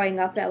 growing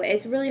up that way,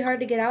 it's really hard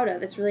to get out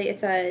of.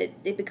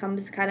 It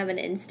becomes kind of an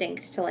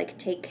instinct to like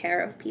take care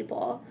of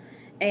people,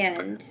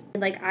 and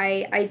like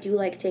I do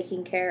like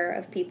taking care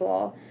of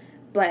people,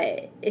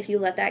 but if you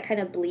let that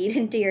kind of bleed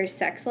into your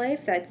sex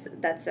life,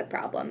 that's a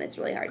problem. It's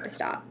really hard to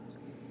stop.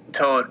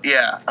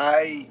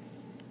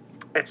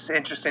 It's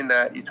interesting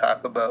that you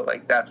talk about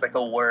like that's like a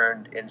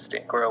learned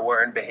instinct or a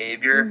learned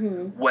behavior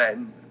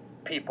when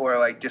people are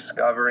like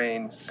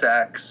discovering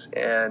sex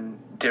and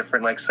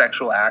different like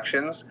sexual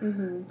actions,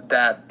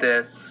 that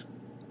this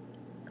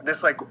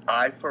like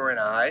eye for an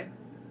eye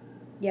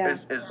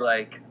is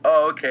like,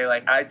 oh, okay,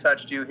 like I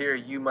touched you here,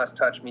 you must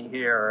touch me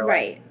here, or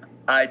like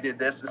I did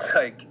this. It's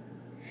like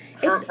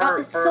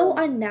it's so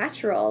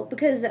unnatural,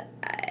 because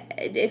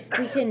if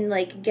we can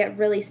like get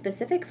really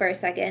specific for a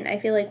second, I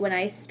feel like when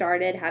I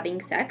started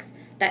having sex,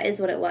 that is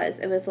what it was.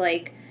 It was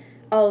like,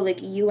 oh,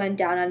 like, you went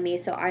down on me,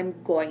 so I'm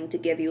going to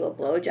give you a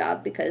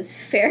blowjob because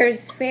fair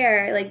is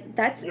fair. Like,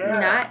 that's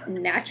not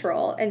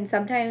natural. And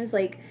sometimes,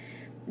 like,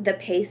 the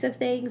pace of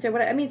things or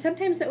what. I mean,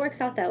 sometimes it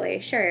works out that way,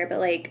 sure, but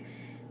like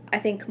I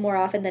think more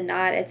often than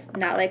not, it's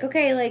not like,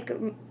 okay, like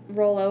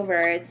roll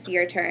over, it's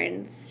your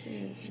turn. It's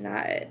just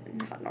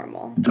not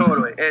normal.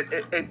 Totally.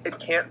 It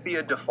can't be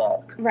a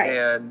default. Right.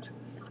 And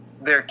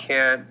there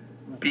can't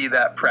be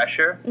that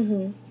pressure.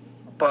 Mm-hmm.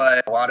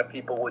 But a lot of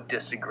people would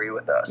disagree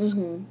with us.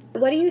 Mm-hmm.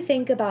 What do you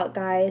think about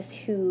guys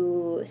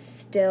who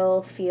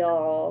still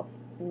feel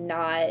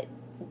not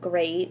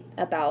great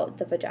about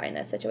the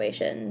vagina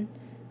situation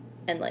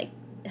and, like,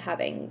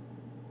 having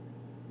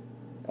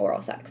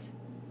oral sex?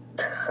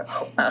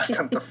 I'll ask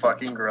them to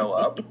fucking grow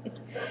up.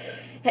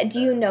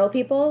 Do you know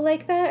people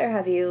like that, or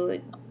have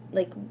you,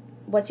 like,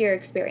 what's your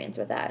experience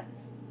with that?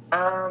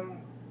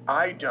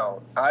 I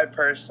don't. I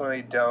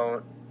personally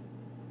don't.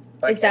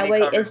 Like,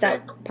 is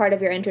that part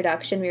of your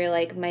introduction where you're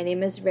like, my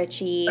name is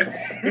Richie,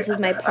 this is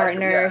my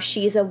partner,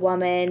 she's a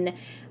woman,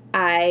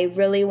 I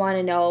really want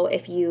to know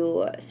if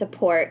you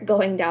support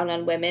going down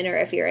on women or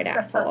if you're an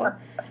asshole?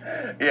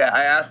 Yeah,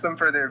 I asked them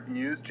for their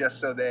views just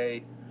so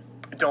they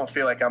don't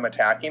feel like I'm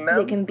attacking them.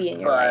 They can be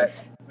in your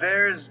life.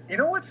 There's, you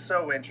know what's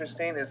so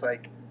interesting is,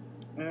 like,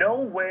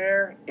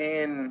 nowhere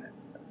in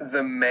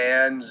the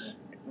man's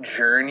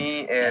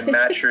journey and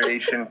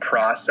maturation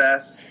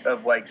process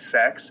of, like,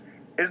 sex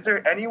is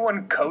there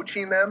anyone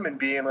coaching them and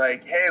being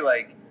like, hey,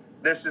 like,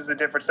 this is the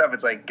different stuff.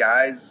 It's like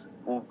guys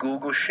will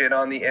Google shit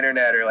on the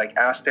internet or, like,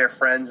 ask their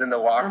friends in the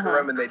locker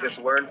room and they just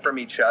learn from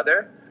each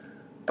other.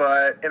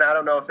 But, and I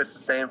don't know if it's the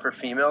same for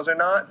females or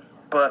not,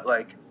 but,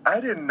 like, I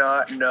did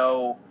not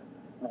know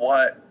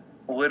what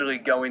literally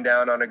going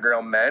down on a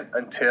girl meant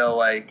until,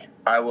 like,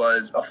 I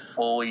was a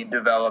fully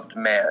developed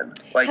man.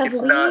 Like,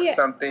 not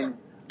something,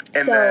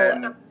 and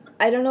then...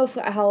 I don't know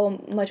how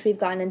much we've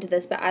gotten into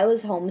this, but I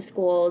was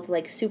homeschooled,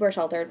 like, super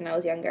sheltered when I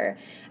was younger.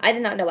 I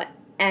did not know what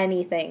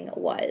anything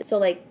was. So,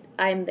 like,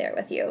 I'm there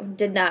with you.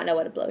 Did not know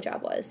what a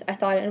blowjob was. I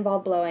thought it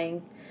involved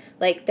blowing.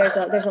 Like, there's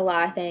a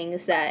lot of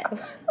things that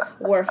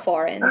were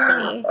foreign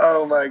to me.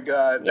 Oh, my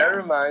God. Yeah. That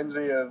reminds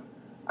me of,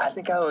 I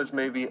think I was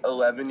maybe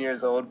 11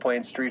 years old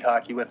playing street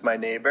hockey with my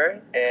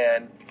neighbor,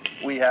 and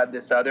we had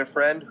this other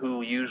friend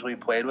who usually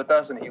played with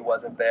us, and he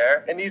wasn't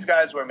there. And these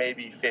guys were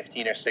maybe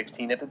 15 or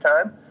 16 at the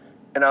time.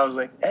 And I was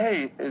like,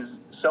 hey, is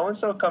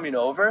so-and-so coming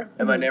over?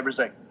 And my neighbor's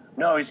like,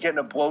 no, he's getting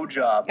a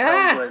blowjob.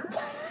 I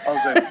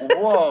was like,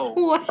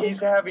 whoa,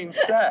 he's having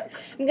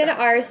sex. I'm going to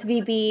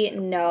RSVP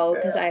no,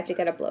 because I have to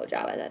get a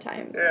blowjob at that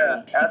time.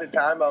 Yeah, at the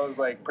time I was,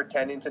 like,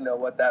 pretending to know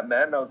what that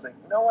meant. And I was like,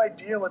 no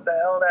idea what the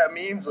hell that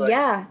means. Like,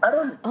 yeah.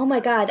 Oh, my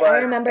God. I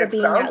remember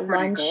being at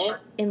lunch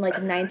in, like,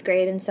 9th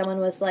grade, and someone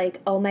was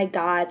like, oh, my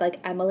God, like,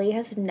 Emily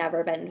has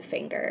never been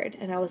fingered.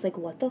 And I was like,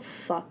 what the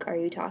fuck are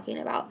you talking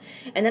about?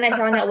 And then I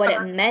found out what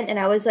it meant, and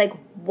I was like,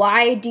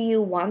 why do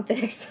you want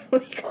this?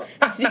 Like,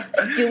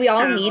 do we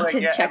all need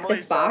to check Emily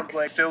this box?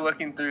 Like, still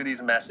looking through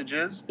these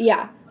messages.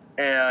 Yeah.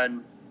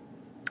 And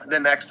the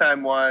next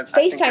time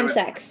FaceTime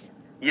sex.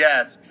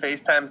 Yes,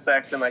 FaceTime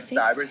sex and, like,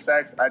 cyber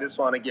sex. I just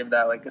want to give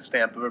that, like, a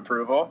stamp of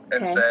approval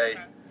and say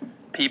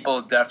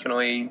people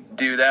definitely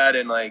do that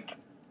and, like,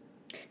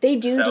 they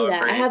do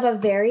that. I have a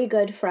very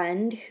good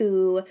friend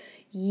who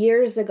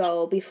years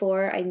ago,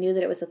 before I knew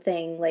that it was a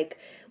thing, like,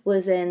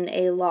 was in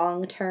a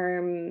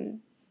long-term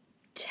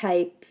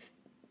type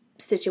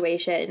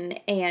situation,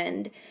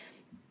 and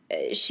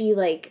she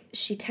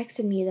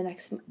texted me the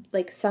next,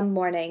 like, some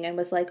morning and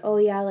was like, oh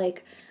yeah,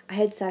 like, I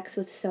had sex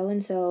with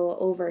so-and-so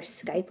over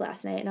Skype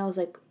last night. And I was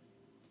like,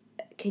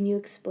 can you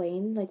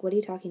explain? Like, what are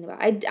you talking about?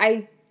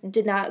 I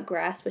did not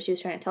grasp what she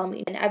was trying to tell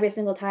me. And every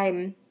single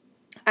time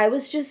I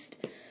was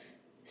just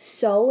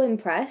so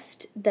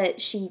impressed that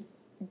she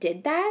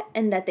did that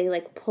and that they,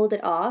 like, pulled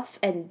it off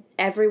and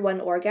everyone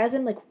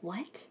orgasmed. Like,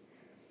 what?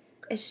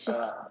 It's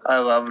just... I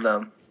love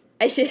them.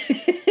 I should...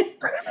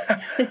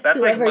 That's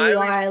whoever like you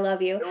are, I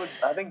love you.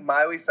 I think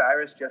Miley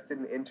Cyrus just did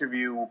an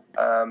interview,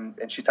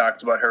 and she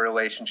talked about her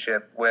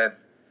relationship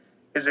with...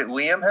 Is it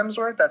Liam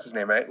Hemsworth? That's his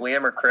name, right?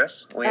 Liam or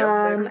Chris?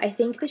 Liam? I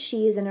think that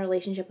she is in a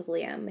relationship with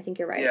Liam. I think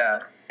you're right.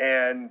 Yeah,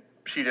 and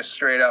she just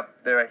straight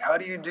up, they're like, how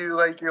do you do,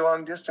 like, your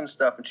long distance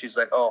stuff? And she's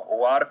like, oh, a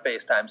lot of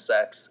FaceTime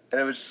sex.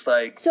 And it was just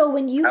like, so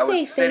when you say FaceTime, I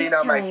was sitting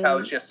on my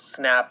couch just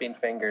snapping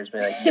fingers,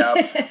 being like, yup.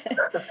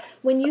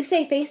 When you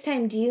say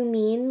FaceTime, do you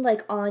mean,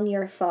 like, on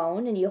your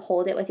phone and you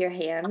hold it with your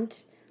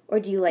hand? Or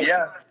do you, like,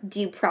 do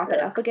you prop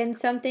it up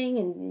against something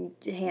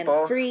and hands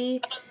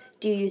free?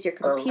 Do you use your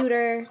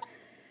computer?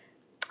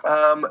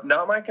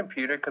 Not my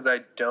computer, because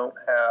I don't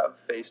have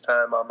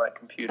FaceTime on my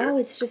computer. Oh,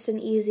 it's just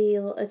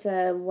it's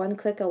a one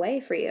click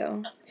away for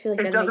you. I feel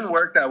like it doesn't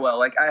work that well.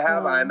 Like, I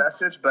have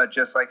iMessage, but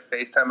just, like,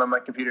 FaceTime on my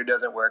computer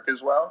doesn't work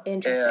as well.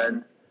 Interesting.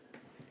 And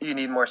you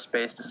need more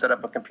space to set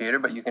up a computer,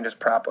 but you can just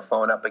prop a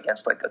phone up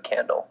against, like, a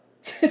candle.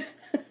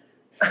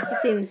 It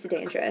seems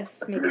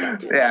dangerous. Maybe don't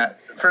do that.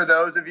 Yeah. For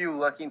those of you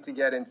looking to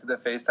get into the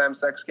FaceTime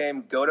sex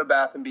game, go to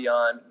Bath &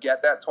 Beyond,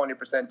 get that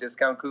 20%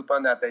 discount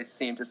coupon that they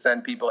seem to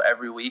send people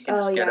every week, and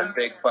just get a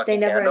big fucking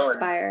candle. They never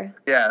expire.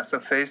 So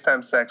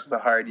FaceTime sex is a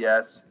hard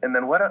yes. And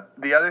then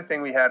the other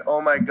thing we had,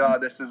 oh my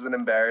God, this is an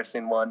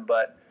embarrassing one,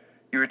 but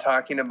you were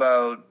talking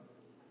about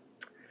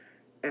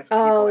if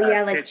Oh, people yeah,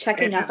 have like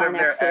checking pictures up on of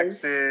their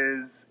exes.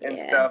 exes and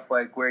Yeah. stuff,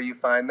 like where you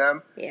find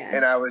them. Yeah.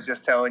 And I was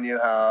just telling you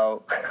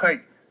how,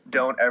 like,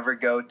 don't ever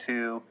go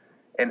to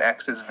an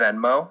ex's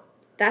Venmo.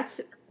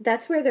 That's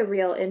where the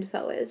real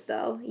info is,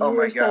 though. You Oh my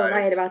were so God,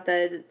 right about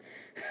the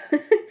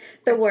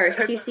the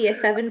worst. You see a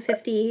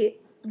 $7.50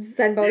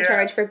 Venmo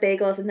charge for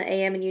bagels in the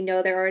AM, and you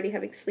know they're already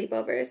having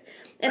sleepovers.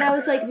 And I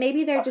was like,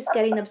 maybe they're just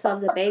getting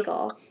themselves a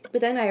bagel.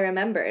 But then I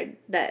remembered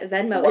that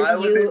Venmo Why is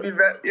would you they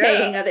be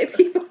paying other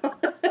people.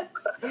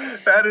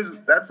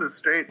 That's a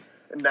straight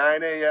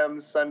 9 a.m.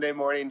 Sunday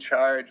morning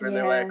charge where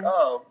they're like,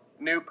 oh,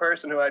 new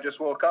person who I just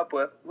woke up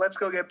with, let's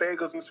go get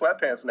bagels and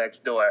sweatpants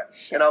next door.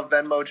 Shit. And I'll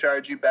Venmo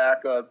charge you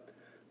back a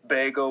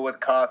bagel with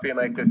coffee and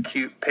like a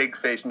cute pig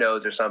face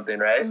nose or something,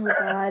 right? Oh,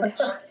 God.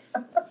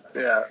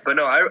 Yeah, but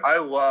no, I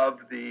love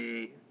I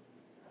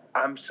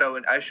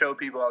show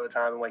people all the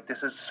time, I'm like,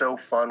 this is so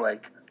fun,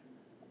 like,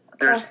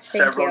 there's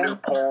several new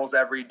polls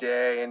every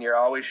day, and you're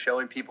always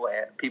showing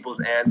people's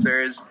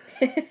answers.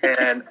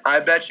 And I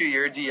bet you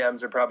your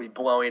DMs are probably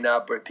blowing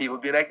up with people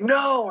being like,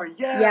 no, or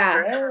yes,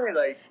 or hey.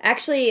 Like,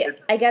 actually,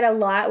 I get a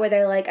lot where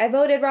they're like, I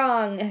voted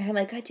wrong. And I'm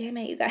like, God damn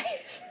it, you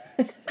guys.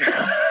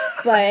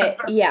 But,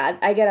 yeah,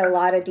 I get a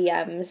lot of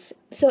DMs.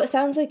 So it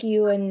sounds like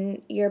you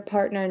and your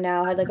partner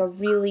now had, like, a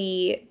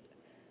really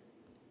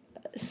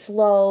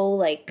slow,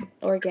 like,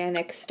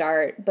 organic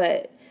start,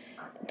 but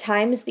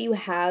times that you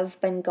have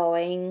been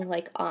going,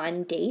 like,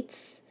 on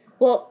dates.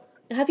 Well,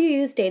 have you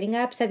used dating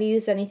apps? Have you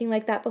used anything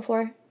like that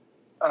before?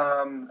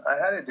 I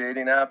had a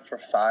dating app for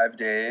 5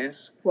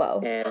 days. Whoa.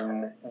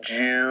 In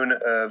June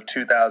of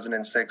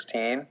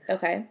 2016.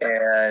 Okay.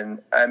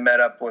 And I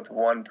met up with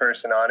one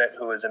person on it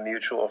who was a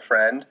mutual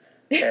friend,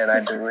 and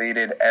I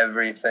deleted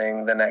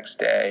everything the next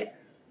day.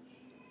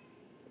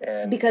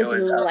 And because you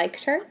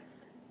liked her?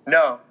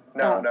 No,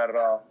 not at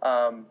all.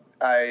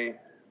 I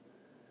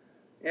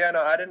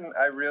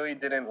really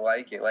didn't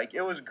like it. Like,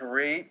 it was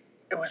great.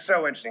 It was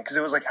so interesting because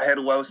it was like I had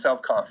low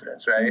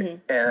self-confidence, right?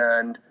 Mm-hmm.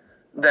 And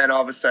then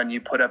all of a sudden you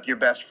put up your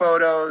best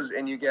photos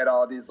and you get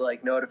all these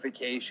like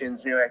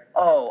notifications and you're like,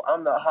 oh,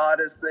 I'm the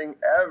hottest thing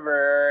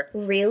ever.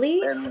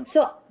 Really? And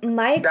so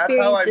my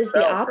experience is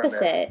the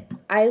opposite.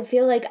 I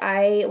feel like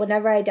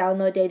whenever I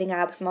download dating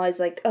apps, I'm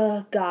always like,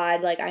 oh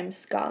God, like I'm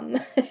scum.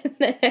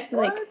 Like,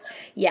 what?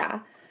 Yeah.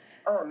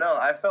 Oh no,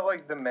 I felt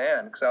like the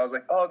man because I was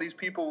like, oh, these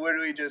people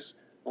literally just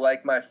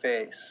like my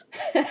face.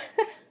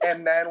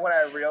 And then when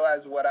I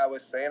realized what I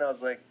was saying, I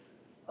was like,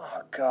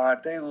 oh God,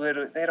 they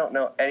don't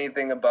know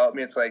anything about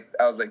me. It's like,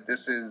 I was like,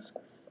 this is.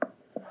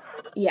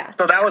 Yeah.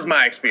 So that was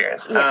my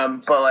experience. Yeah.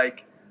 But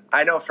like,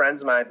 I know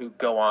friends of mine who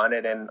go on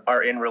it and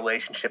are in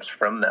relationships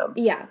from them.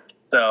 Yeah.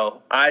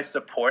 So I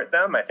support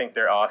them. I think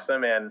they're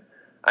awesome. And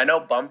I know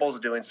Bumble's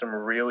doing some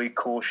really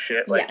cool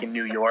shit, like in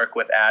New York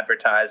with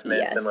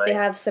advertisements. Yes, and like, they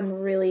have some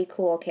really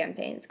cool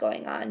campaigns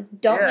going on.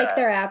 Don't like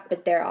their app,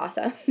 but they're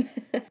awesome.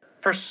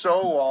 For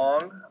so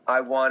long,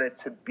 I wanted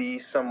to be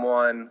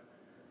someone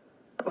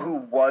who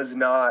was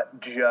not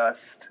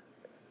just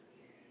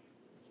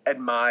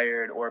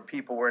admired or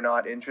people were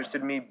not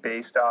interested in me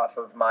based off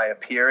of my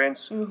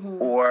appearance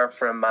or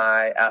from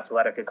my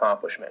athletic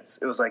accomplishments.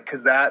 It was like,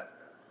 because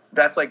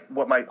that's like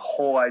what my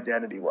whole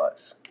identity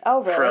was.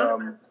 Oh, really?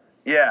 From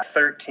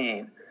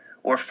 13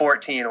 or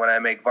 14 when I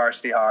make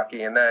varsity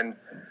hockey, and then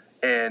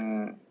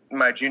in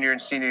my junior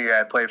and senior year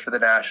I played for the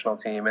national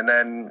team, and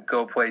then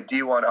go play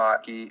D1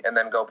 hockey, and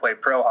then go play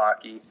pro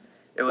hockey.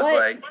 It was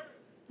like,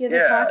 you're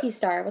this hockey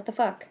star. What the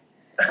fuck?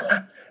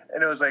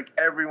 And it was like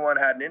everyone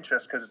had an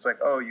interest because it's like,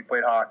 oh, you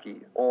played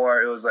hockey,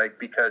 or it was like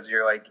because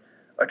you're like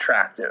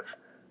attractive.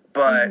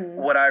 But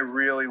what I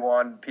really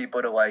wanted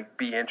people to like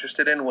be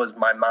interested in was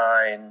my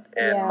mind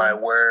and my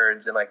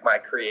words and like my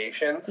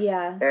creations.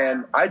 Yeah.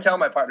 And I tell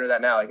my partner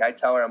that now. Like, I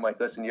tell her, I'm like,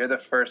 listen, you're the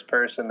first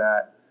person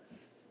that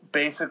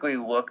basically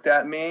looked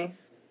at me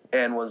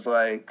and was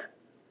like,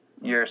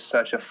 you're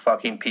such a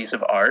fucking piece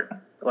of art.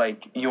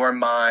 Like, your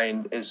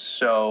mind is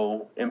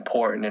so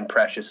important and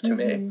precious to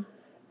me.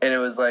 And it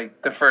was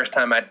like the first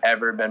time I'd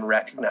ever been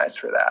recognized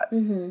for that.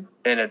 And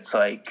it's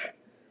like,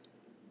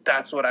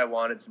 that's what I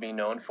wanted to be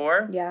known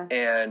for. Yeah.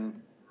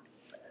 And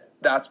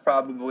that's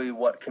probably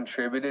what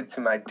contributed to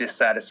my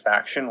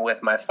dissatisfaction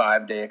with my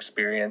 5-day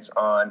experience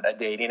on a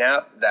dating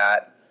app,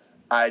 that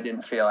I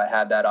didn't feel I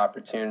had that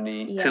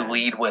opportunity to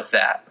lead with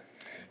that.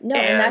 No,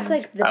 and that's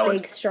like the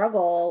big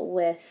struggle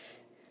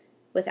with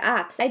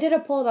apps. I did a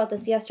poll about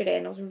this yesterday,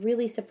 and I was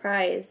really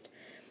surprised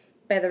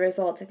by the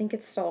results. I think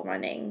it's still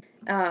running.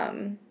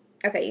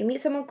 Okay, you meet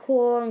someone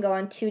cool and go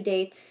on 2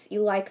 dates.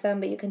 You like them,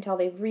 but you can tell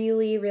they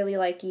really, really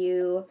like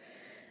you,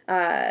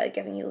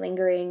 giving you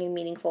lingering and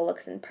meaningful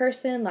looks in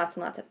person, lots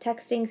and lots of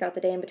texting throughout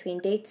the day in between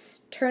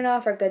dates. Turn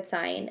off or good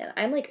sign. And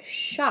I'm, like,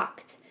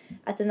 shocked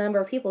at the number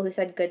of people who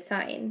said good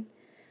sign.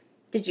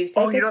 Did you say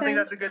good sign? Oh, you don't think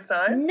that's a good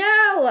sign?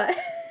 No!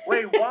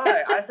 Wait,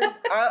 why? I think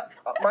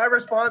my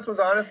response was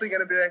honestly going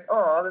to be like,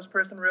 oh, this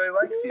person really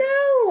likes you.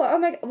 No! Oh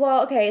my,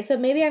 well, okay, so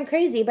maybe I'm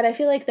crazy, but I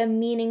feel like the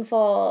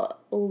meaningful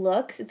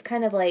looks, it's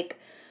kind of like,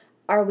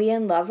 are we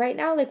in love right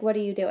now? Like, what are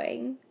you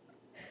doing?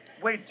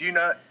 Wait,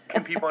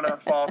 can people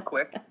not fall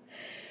quick?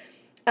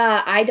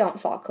 I don't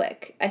fall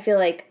quick. I feel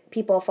like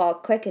people fall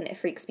quick and it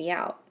freaks me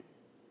out.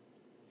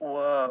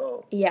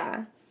 Whoa.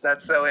 Yeah.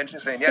 That's so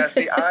interesting. Yeah,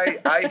 see,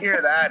 I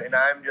hear that and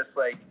I'm just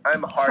like,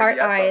 I'm Heart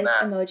yes eyes on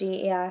that.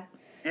 emoji, yeah.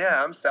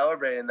 Yeah, I'm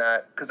celebrating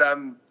that because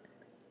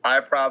I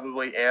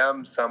probably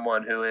am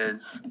someone who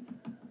is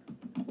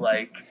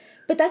like.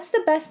 But that's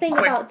the best thing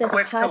about this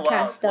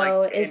podcast,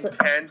 though, like, is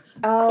intense,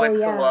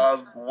 quick to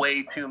love,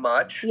 way too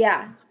much.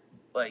 Yeah.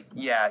 Like,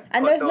 yeah,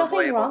 and there's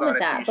nothing wrong with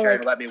that. But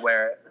like, let me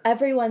wear it.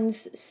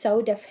 Everyone's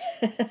so different.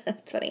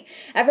 It's funny.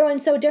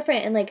 Everyone's so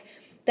different, and like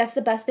that's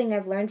the best thing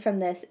I've learned from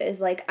this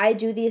is like I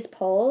do these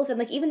polls, and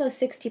like even though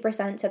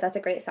 60% said that's a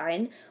great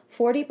sign,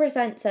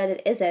 40% said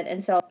it isn't,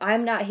 and so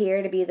I'm not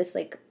here to be this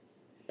like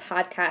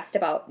podcast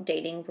about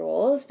dating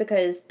rules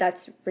because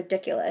that's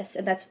ridiculous,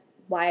 and that's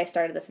why I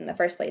started this in the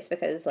first place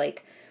because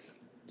like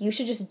you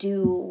should just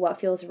do what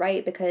feels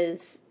right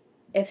because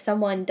if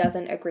someone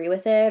doesn't agree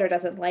with it or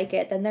doesn't like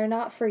it, then they're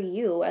not for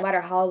you. No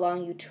matter how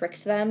long you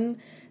tricked them,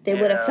 they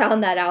would have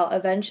found that out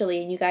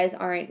eventually, and you guys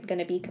aren't going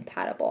to be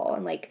compatible.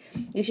 And, like,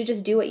 you should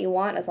just do what you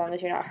want as long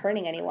as you're not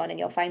hurting anyone, and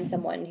you'll find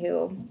someone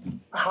who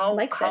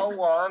likes it. How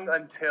long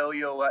until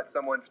you'll let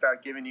someone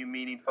start giving you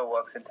meaningful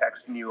looks and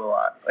texting you a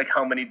lot? Like,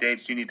 how many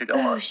dates do you need to go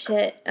on? Oh,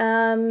 shit.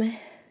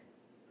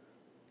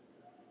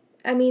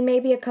 I mean,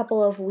 maybe a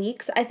couple of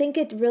weeks. I think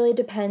it really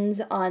depends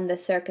on the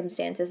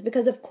circumstances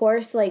because, of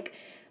course, like,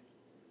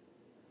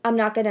 I'm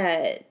not going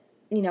to,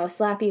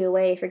 slap you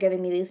away for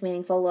giving me these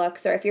meaningful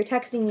looks. Or if you're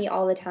texting me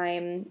all the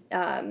time,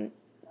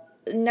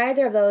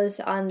 neither of those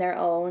on their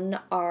own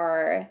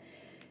are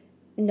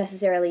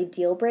necessarily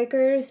deal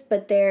breakers.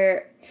 But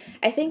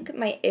I think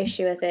my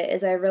issue with it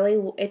is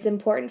it's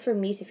important for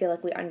me to feel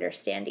like we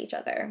understand each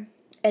other.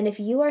 And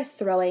if you are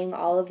throwing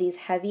all of these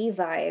heavy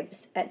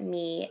vibes at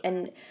me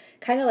and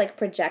kind of like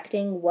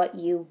projecting what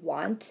you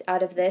want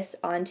out of this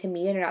onto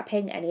me and you're not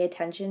paying any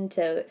attention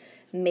to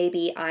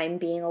maybe I'm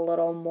being a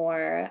little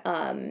more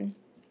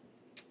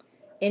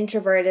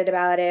introverted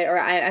about it or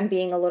I'm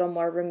being a little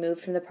more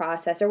removed from the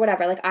process or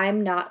whatever, like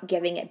I'm not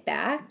giving it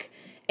back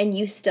and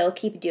you still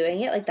keep doing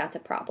it, like that's a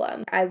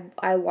problem.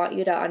 I want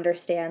you to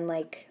understand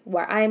like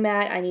where I'm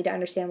at. I need to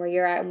understand where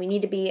you're at and we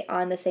need to be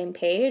on the same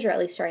page or at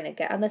least trying to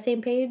get on the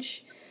same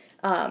page.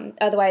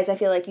 Otherwise, I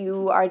feel like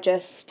you are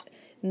just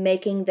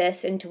making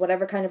this into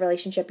whatever kind of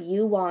relationship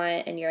you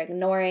want and you're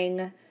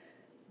ignoring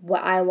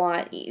what I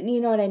want.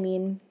 You know what I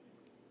mean?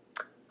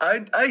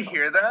 I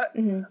hear that.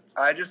 Mm-hmm.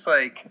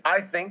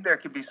 I think there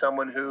could be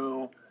someone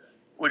who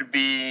would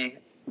be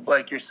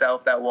like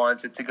yourself that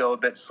wants it to go a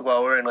bit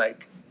slower and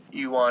like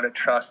you want to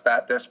trust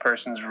that this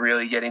person's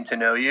really getting to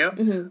know you.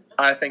 Mm-hmm.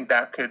 I think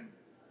that could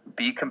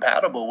be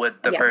compatible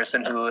with the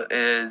person who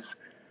is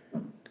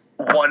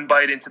one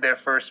bite into their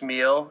first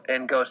meal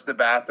and goes to the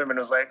bathroom and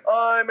was like,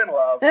 oh, I'm in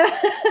love.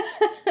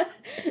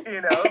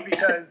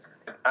 Because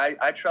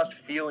I trust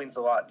feelings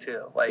a lot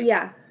too. Like,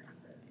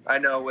 I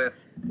know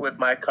with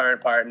my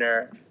current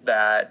partner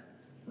that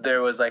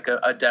there was like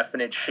a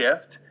definite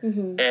shift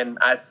and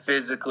I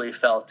physically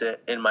felt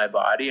it in my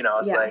body and I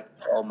was like,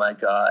 oh my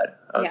God.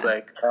 I was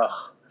like,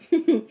 oh,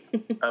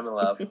 I'm in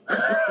love.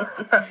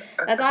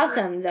 That's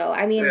awesome though.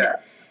 I mean,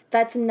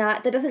 that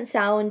doesn't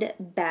sound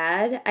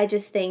bad. I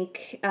just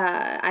think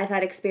I've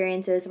had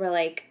experiences where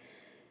like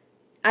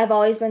I've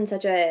always been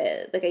such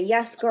a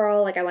yes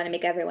girl. Like I want to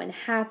make everyone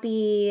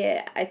happy.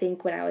 I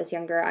think when I was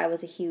younger, I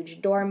was a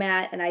huge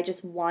doormat and I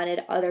just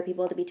wanted other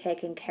people to be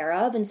taken care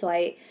of. And so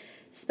I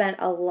spent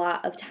a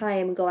lot of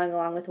time going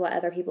along with what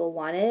other people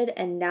wanted.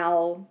 And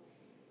now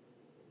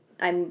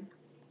I'm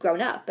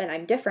grown up and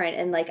I'm different.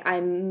 And like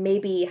I'm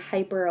maybe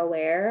hyper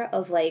aware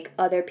of like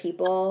other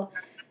people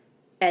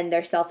and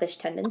their selfish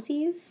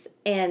tendencies.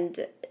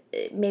 And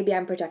maybe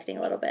I'm projecting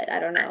a little bit. I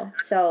don't know.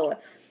 So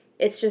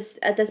it's just,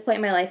 at this point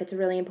in my life, it's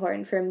really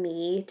important for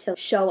me to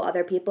show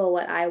other people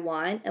what I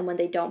want. And when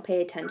they don't pay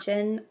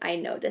attention, I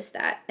notice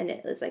that. And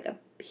it was like a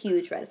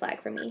huge red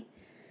flag for me.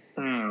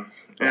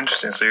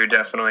 Interesting. So you're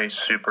definitely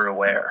super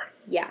aware.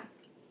 Yeah.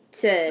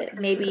 To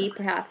maybe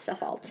perhaps a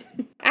fault.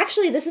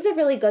 Actually, this is a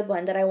really good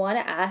one that I want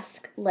to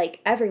ask,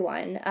 like,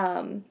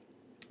 everyone.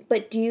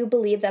 But do you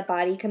believe that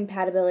body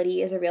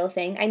compatibility is a real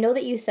thing? I know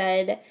that you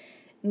said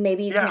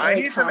maybe you can't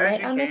really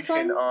comment on this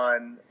one.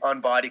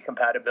 On body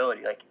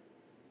compatibility. Like,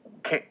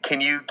 can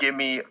you give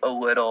me a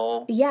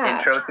little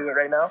intro to it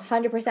right now?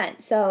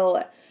 100%.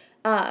 So,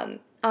 on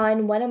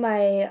one of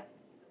my,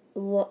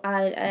 what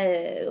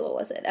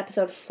was it,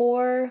 episode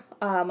 4,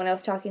 when I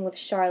was talking with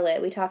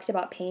Charlotte, we talked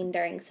about pain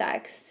during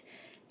sex,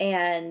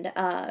 and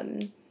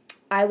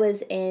I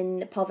was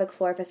in pelvic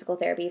floor physical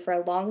therapy for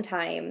a long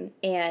time,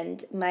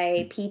 and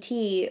my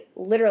PT,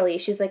 literally,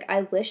 she's like,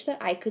 I wish that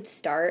I could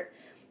start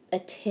a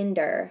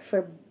Tinder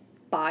for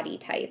body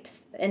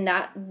types, and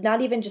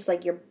not even just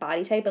like your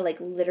body type, but like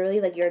literally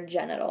like your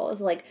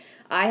genitals. Like,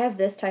 I have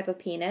this type of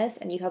penis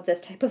and you have this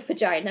type of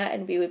vagina,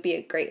 and we would be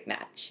a great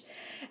match.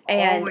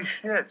 And holy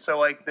shit! So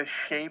like the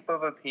shape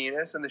of a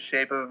penis and the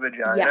shape of a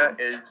vagina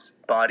is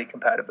body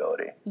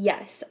compatibility.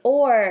 Yes,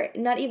 or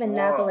not even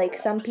that, but Whoa. like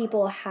some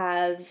people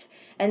have,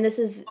 and this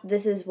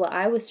is what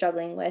I was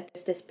struggling with.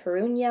 There's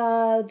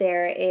dyspareunia,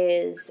 there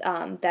is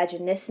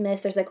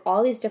vaginismus. There's like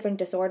all these different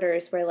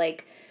disorders where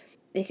like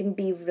it can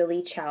be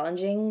really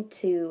challenging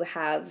to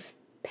have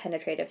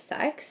penetrative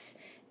sex,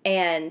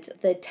 and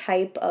the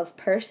type of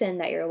person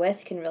that you're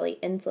with can really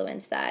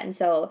influence that. And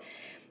so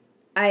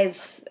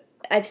I've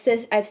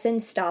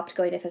since stopped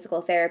going to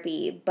physical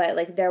therapy, but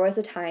like there was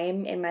a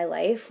time in my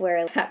life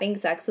where having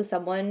sex with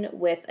someone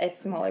with a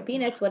smaller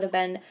penis would have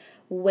been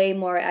way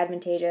more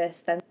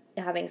advantageous than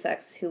having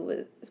sex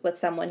with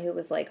someone who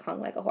was like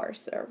hung like a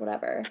horse or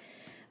whatever.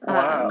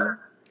 Wow.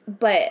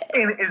 But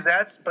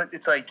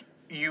it's like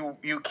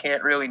you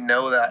can't really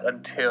know that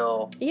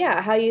until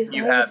how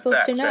you have supposed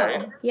sex, to know.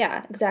 right?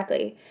 Yeah,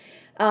 exactly.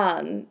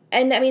 And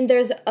I mean,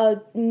 there's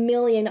a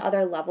million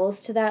other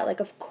levels to that.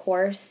 Like, of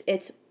course,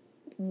 it's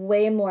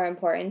way more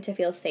important to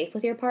feel safe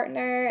with your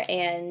partner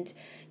and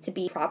to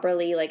be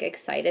properly like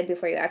excited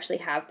before you actually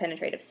have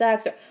penetrative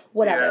sex or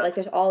whatever. Yeah. Like,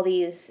 there's all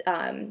these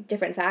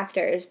different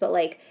factors, but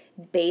like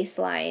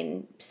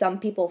baseline, some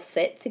people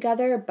fit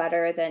together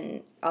better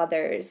than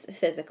others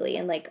physically,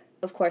 and like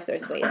of course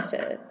there's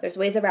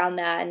ways around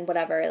that and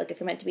whatever. Like, if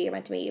you're meant to be, you're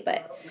meant to be.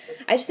 But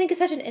I just think it's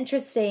such an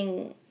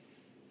interesting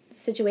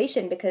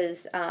situation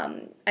because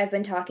I've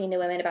been talking to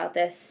women about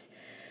this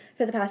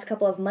for the past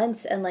couple of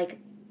months, and like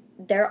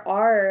there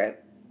are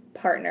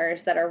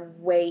partners that are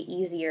way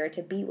easier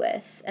to be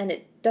with, and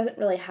it doesn't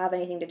really have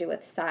anything to do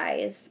with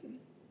size.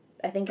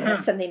 I think it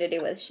has something to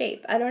do with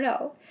shape. I don't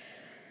know.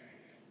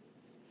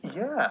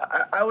 Yeah,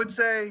 I would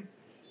say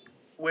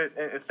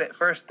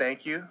first,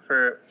 thank you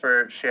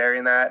for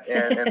sharing that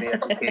and the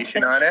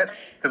education on it,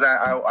 because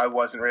I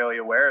wasn't really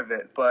aware of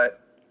it, but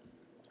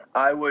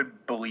I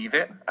would believe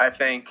it. I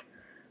think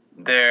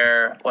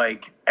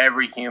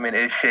every human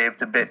is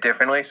shaped a bit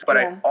differently, but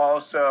I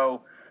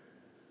also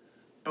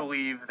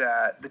believe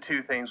that the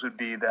two things would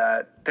be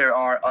that there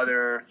are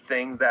other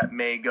things that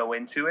may go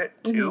into it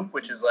too,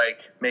 which is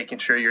like making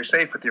sure you're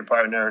safe with your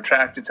partner,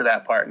 attracted to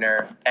that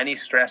partner, any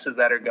stresses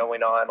that are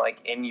going on like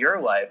in your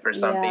life or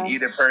something,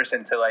 either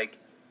person to like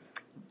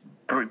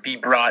be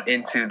brought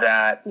into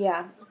that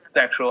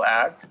sexual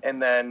act.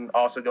 And then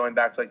also going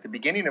back to like the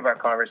beginning of our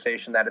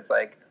conversation, that it's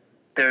like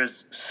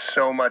there's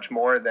so much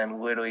more than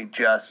literally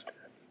just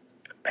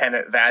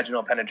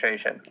vaginal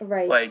penetration.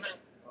 Right. Like,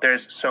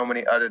 there's so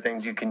many other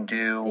things you can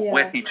do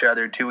with each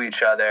other, to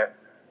each other,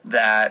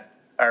 that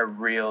are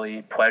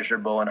really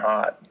pleasurable and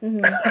hot.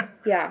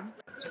 Yeah.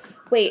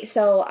 Wait,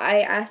 so I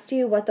asked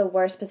you what the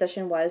worst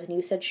position was, and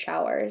you said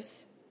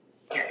showers.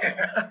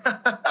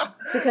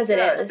 Because it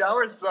is.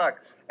 Showers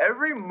suck.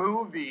 Every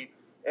movie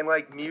and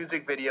like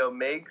music video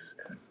makes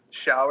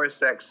shower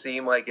sex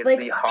seem like it's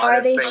the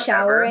hottest thing ever. Are they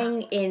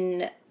showering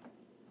in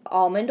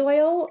almond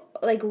oil?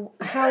 Like,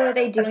 how are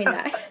they doing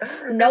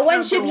that? No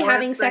one should be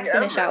having sex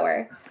in a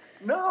shower.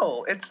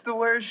 No, it's the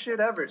worst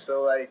shit ever.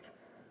 So, like,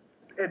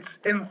 it's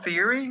in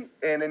theory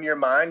and in your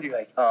mind, you're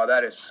like, oh,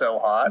 that is so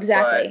hot.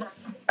 Exactly.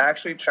 But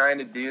actually trying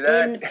to do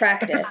that in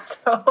practice is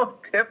so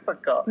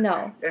difficult.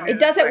 No, it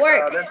doesn't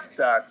work. Oh, this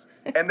sucks.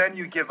 And then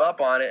you give up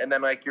on it, and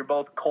then, like, you're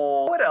both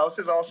cold. What else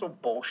is also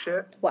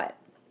bullshit? What?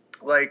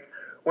 Like,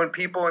 when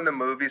people in the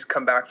movies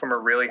come back from a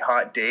really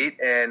hot date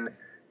and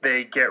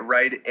they get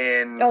right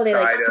in. Oh, they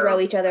like throw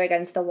each other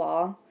against the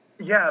wall.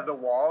 Yeah, the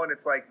wall, and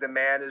it's like the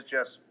man is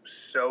just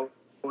so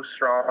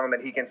strong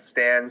that he can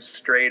stand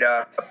straight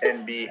up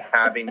and be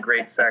having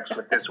great sex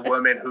with this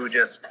woman who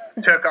just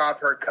took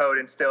off her coat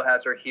and still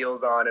has her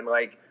heels on, and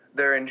like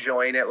they're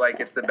enjoying it like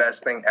it's the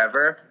best thing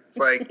ever. It's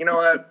like, you know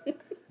what?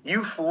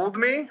 You fooled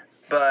me,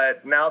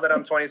 but now that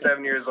I'm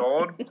 27 years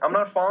old, I'm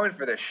not falling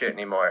for this shit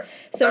anymore.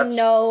 So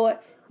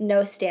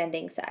no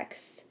standing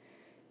sex.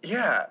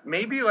 Yeah,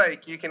 maybe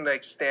like you can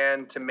like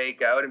stand to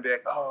make out and be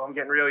like, oh, I'm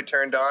getting really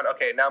turned on.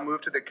 Okay, now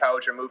move to the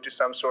couch or move to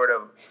some sort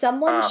of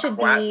someone should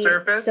flat be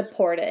surface.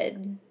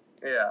 Supported.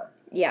 Yeah.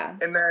 Yeah.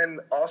 And then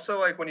also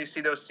like when you see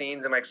those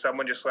scenes and like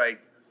someone just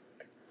like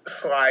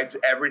slides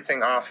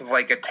everything off of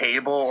like a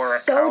table or a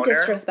counter. So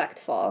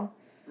disrespectful.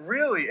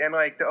 Really, and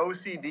like the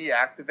OCD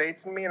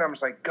activates in me, and I'm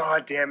just like,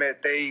 God damn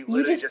it!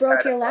 You just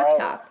broke your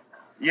laptop.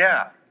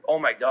 Yeah. Oh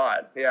my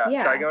God. Yeah.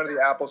 So I go into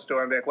the Apple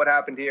store and be like, what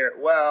happened here?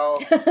 Well,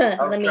 I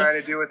was trying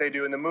to do what they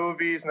do in the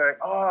movies. And they're like,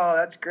 oh,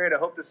 that's great. I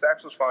hope the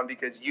sex was fun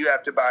because you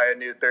have to buy a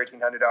new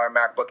 $1,300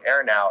 MacBook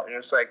Air now. And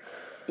it's like,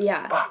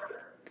 yeah,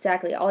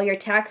 exactly. All your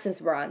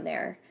taxes were on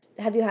there.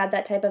 Have you had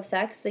that type of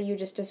sex that you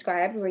just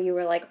described where you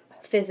were like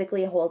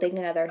physically holding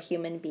another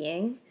human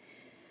being?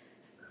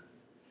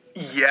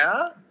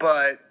 Yeah,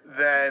 but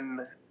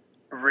then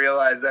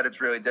realize that it's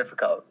really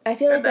difficult. I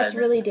feel like that's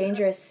really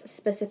dangerous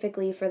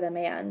specifically for the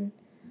man.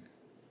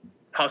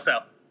 How so?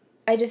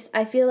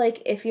 I feel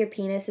like if your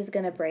penis is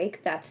going to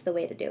break, that's the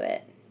way to do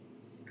it.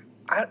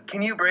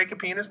 Can you break a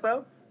penis,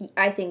 though?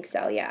 I think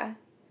so, yeah.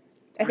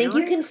 I think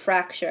you can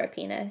fracture a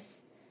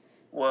penis.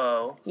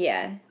 Whoa.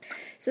 Yeah.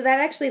 So that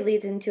actually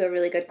leads into a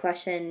really good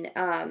question,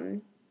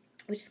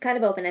 which is kind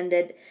of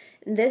open-ended.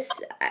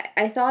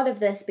 I thought of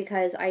this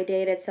because I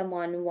dated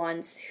someone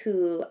once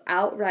who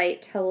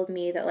outright told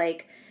me that,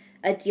 like,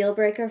 a deal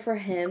breaker for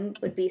him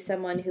would be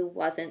someone who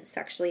wasn't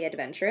sexually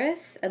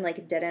adventurous and,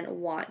 like, didn't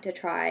want to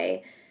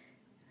try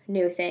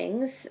new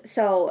things.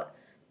 So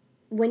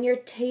when your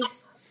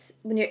tastes,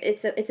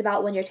 it's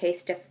about when your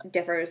taste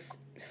differs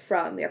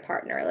from your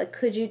partner. Like,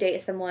 could you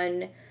date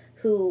someone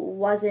who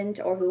wasn't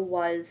or who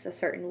was a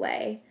certain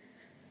way?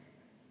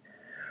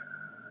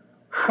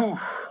 Whew.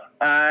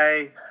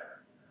 I'm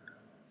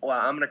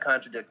going to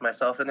contradict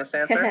myself in this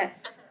answer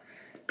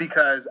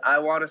because I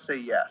want to say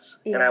yes.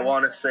 Yeah. And I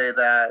want to say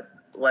that,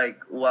 like,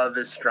 love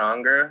is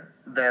stronger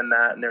than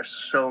that. And there's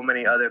so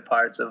many other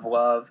parts of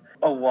love.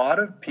 A lot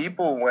of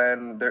people,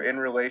 when they're in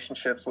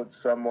relationships with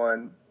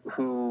someone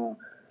who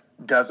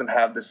doesn't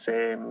have the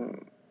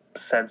same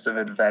sense of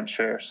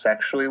adventure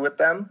sexually with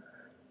them,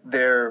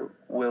 there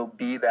will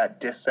be that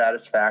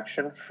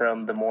dissatisfaction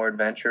from the more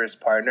adventurous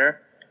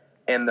partner.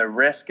 And the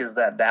risk is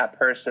that that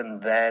person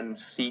then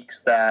seeks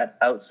that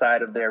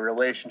outside of their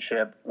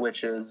relationship,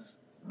 which is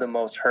the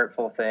most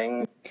hurtful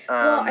thing.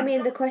 Well, I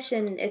mean, the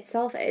question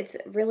itself, it's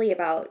really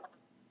about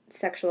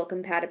sexual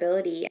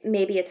compatibility.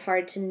 Maybe it's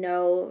hard to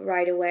know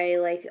right away,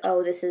 like,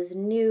 oh, this is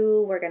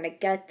new, we're going to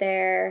get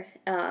there.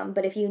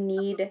 But if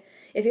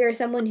you're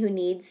someone who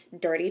needs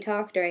dirty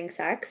talk during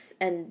sex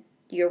and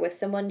you're with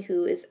someone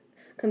who is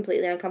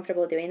completely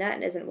uncomfortable doing that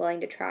and isn't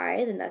willing to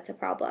try, then that's a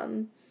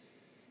problem.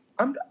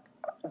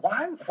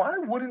 Why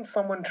wouldn't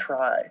someone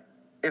try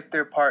if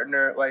their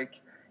partner,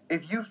 like,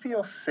 if you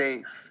feel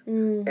safe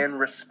and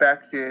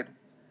respected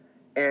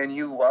and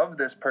you love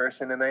this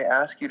person and they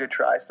ask you to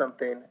try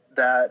something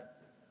that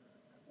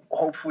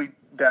hopefully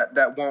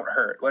that won't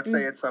hurt. Let's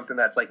say it's something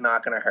that's, like,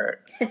 not going to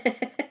hurt.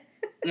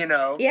 You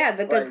know? Yeah,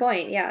 but good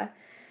point, yeah.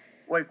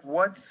 Like,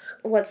 what's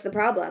the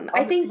problem?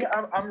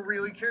 I'm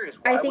really curious.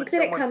 I think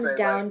that it comes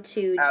down, like,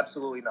 to...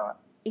 Absolutely not.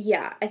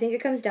 Yeah, I think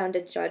it comes down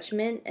to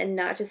judgment and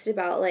not just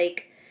about,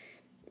 like...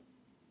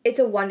 It's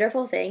a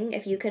wonderful thing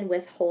if you can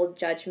withhold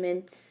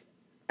judgments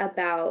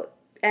about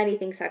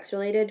anything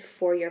sex-related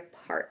for your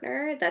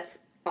partner. That's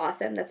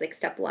awesome. That's, like,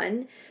 step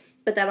one.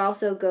 But that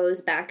also goes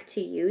back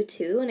to you,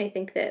 too. And I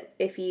think that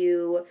if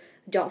you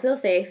don't feel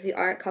safe, if you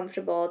aren't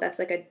comfortable, that's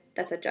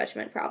a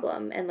judgment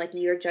problem. And, like,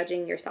 you're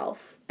judging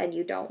yourself and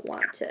you don't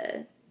want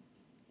to...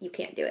 You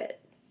can't do it,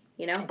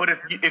 you know? But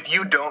if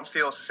you don't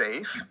feel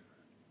safe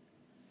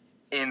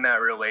in that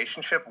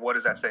relationship, what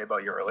does that say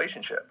about your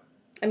relationship?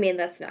 I mean,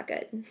 that's not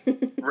good.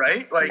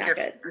 Right? Like, not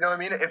good. You know what I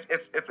mean?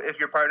 If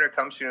your partner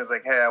comes to you and is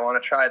like, hey, I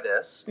want to try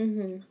this,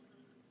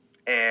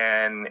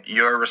 and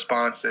your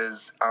response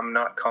is, I'm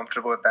not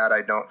comfortable with that,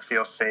 I don't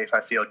feel safe,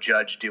 I feel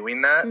judged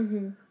doing that,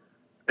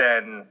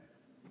 then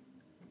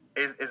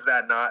is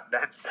that not,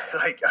 that's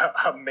like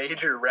a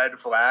major red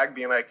flag,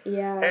 being like,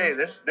 hey,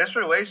 this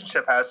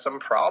relationship has some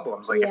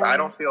problems. Like, if I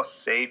don't feel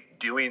safe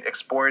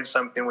exploring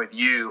something with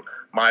you,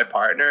 my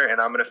partner,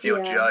 and I'm going to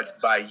feel judged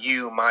by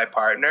you, my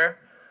partner,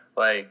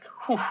 like,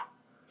 whew.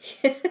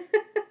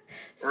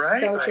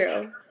 Right? So like,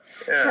 true.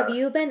 Yeah. Have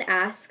you been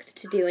asked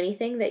to do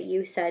anything that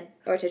you said,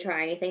 or to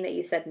try anything that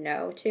you said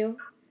no to?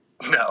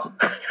 No.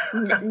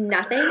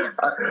 Nothing?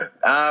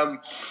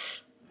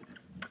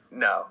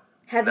 No.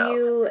 Have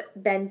you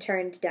been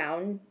turned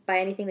down by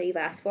anything that you've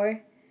asked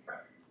for?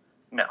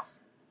 No.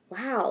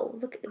 Wow.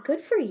 Look,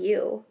 good for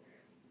you.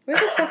 Where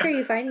the fuck are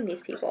you finding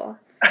these people?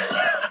 No,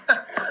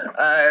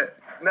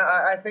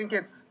 I think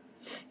it's...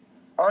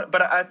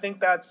 But I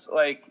think that's,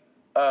 like,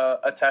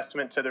 a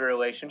testament to the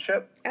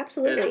relationship.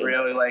 Absolutely. It's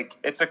really, like,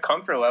 it's a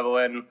comfort level,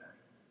 and,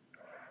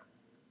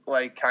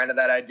 like, kind of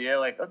that idea,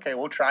 like, okay,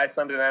 we'll try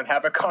something and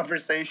have a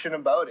conversation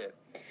about it.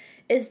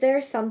 Is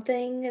there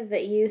something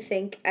that you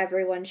think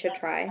everyone should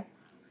try?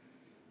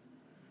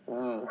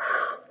 Ooh.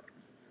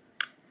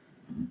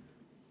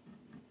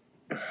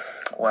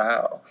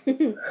 Wow.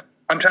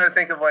 I'm trying to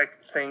think of, like,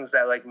 things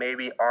that, like,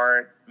 maybe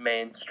aren't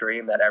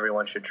mainstream that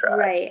everyone should try.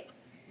 Right.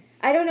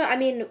 I don't know. I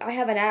mean, I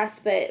haven't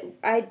asked, but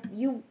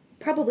you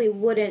probably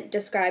wouldn't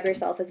describe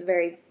yourself as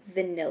very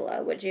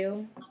vanilla, would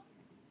you?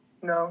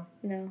 No.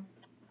 No.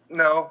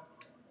 No.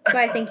 That's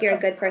why I think you're a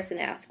good person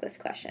to ask this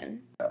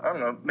question. I don't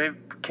know. Maybe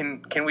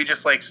can we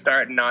just, like,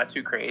 start not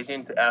too crazy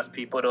and to ask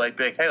people to, like,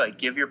 be like, hey, like,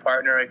 give your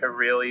partner, like, a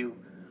really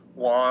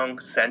long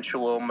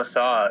sensual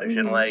massage,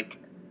 and, like,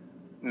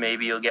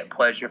 maybe you'll get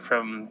pleasure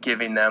from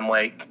giving them,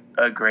 like,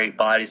 a great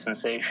body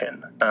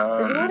sensation.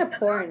 There's a lot of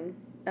porn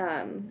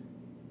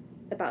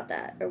about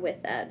that, or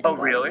with that. Oh,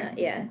 really? That.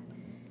 Yeah.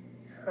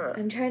 Huh.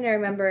 I'm trying to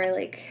remember,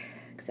 like,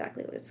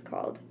 exactly what it's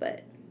called,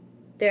 but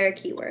there are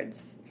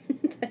keywords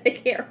that I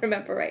can't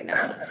remember right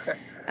now.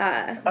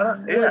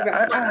 Would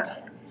recommend.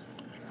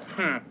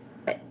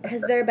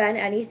 Has there been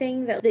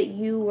anything that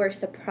you were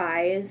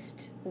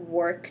surprised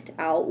worked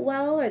out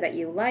well, or that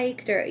you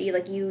liked, or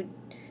you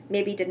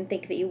maybe didn't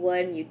think that you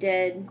would and you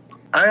did?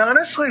 I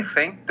honestly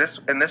think this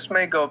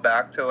may go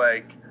back to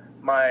like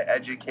my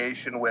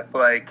education with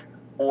like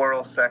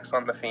oral sex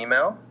on the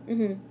female.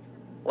 Mm-hmm.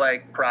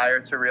 Like prior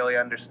to really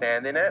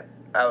understanding it,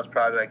 I was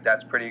probably like,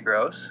 that's pretty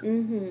gross.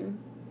 Mm-hmm.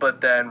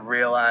 But then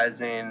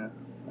realizing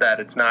that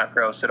it's not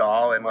gross at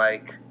all, and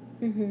like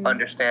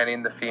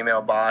understanding the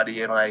female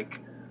body and like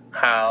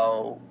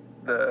how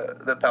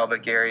the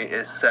pelvic area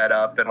is set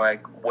up and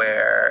like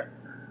where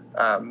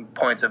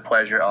points of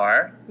pleasure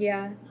are.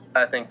 Yeah.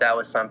 I think that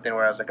was something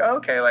where I was like, oh,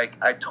 okay, like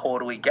I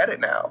totally get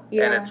it now.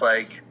 Yeah. And it's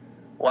like,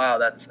 wow,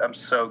 I'm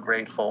so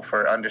grateful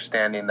for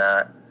understanding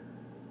that.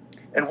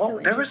 And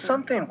there was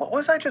something,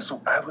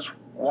 I was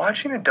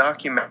watching a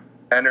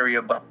documentary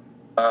about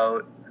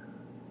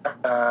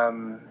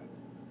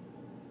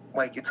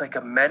like it's like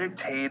a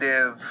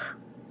meditative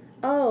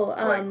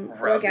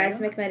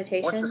orgasmic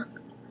meditation.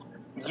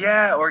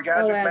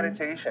 Orgasmic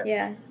meditation.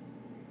 Yeah.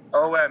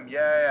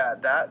 Yeah.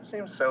 That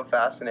seems so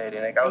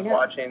fascinating. Like I was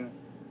watching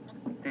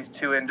these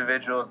two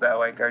individuals that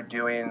like are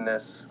doing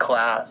this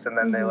class, and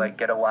then they like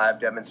get a live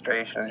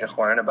demonstration and just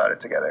learn about it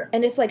together.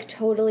 And it's like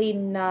totally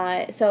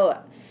not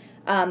so.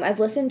 I've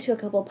listened to a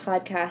couple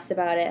podcasts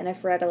about it, and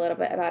I've read a little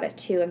bit about it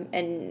too.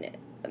 And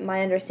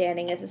my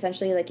understanding is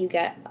essentially like you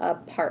get a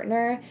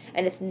partner,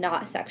 and it's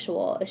not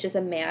sexual. It's just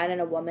a man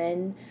and a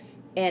woman,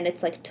 and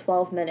it's like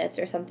 12 minutes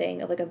or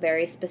something of like a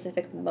very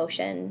specific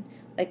motion.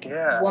 Like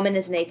woman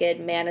is naked,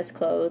 man is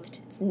clothed.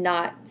 It's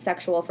not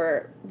sexual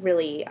for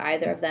really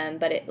either of them,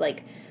 but it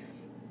like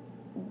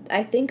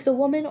I think the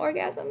woman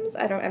orgasms.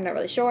 I'm not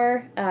really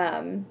sure.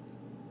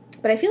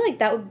 But I feel like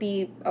that would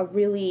be a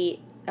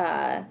really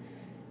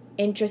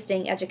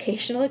interesting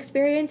educational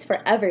experience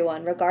for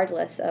everyone,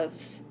 regardless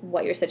of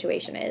what your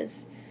situation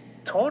is.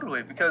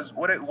 Totally, because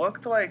what it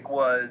looked like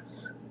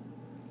was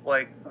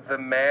like the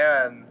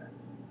man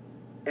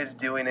is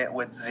doing it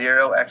with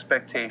zero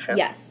expectation.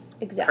 Yes,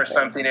 exactly. For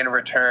something in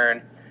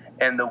return,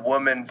 and the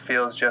woman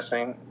feels just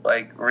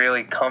like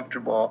really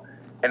comfortable,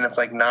 and it's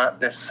like not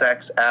this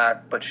sex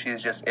act, but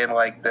she's just in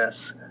like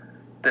this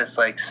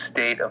like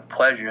state of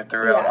pleasure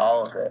throughout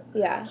all of it.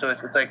 Yeah. So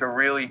it's like a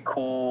really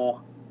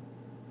cool,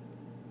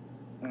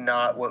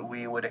 not what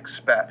we would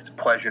expect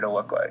pleasure to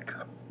look like.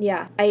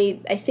 Yeah,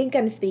 I think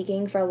I'm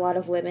speaking for a lot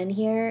of women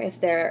here,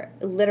 if there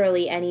are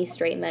literally any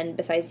straight men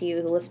besides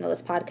you who listen to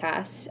this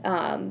podcast.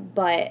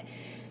 But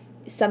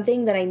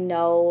something that I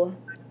know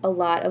a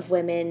lot of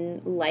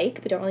women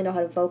like but don't really know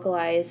how to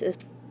vocalize is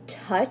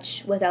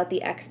touch without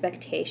the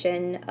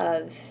expectation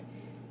of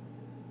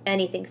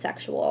anything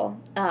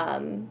sexual.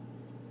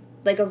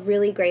 Like a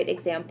really great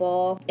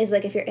example is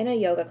like if you're in a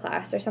yoga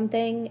class or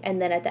something,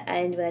 and then at the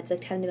end when it's like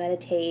time to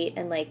meditate,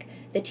 and like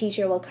the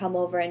teacher will come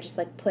over and just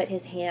like put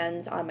his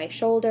hands on my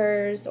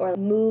shoulders or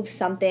move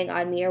something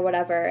on me or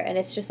whatever, and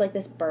it's just like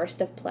this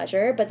burst of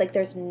pleasure, but like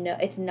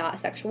it's not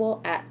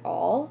sexual at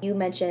all. You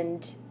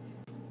mentioned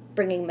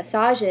bringing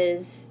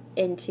massages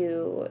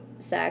into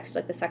sex,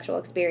 like the sexual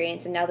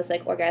experience, and now this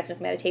like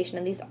orgasmic meditation,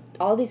 and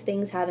all these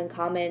things have in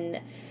common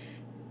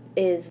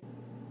is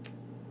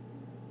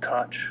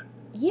touch.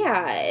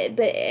 Yeah, and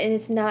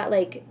it's not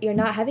like you're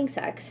not having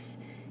sex.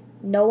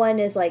 No one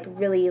is like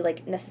really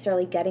like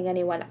necessarily getting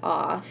anyone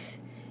off.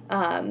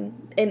 And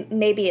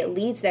maybe it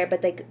leads there,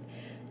 but like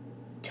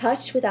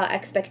touch without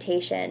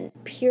expectation,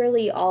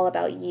 purely all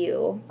about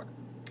you.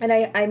 And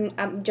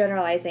I'm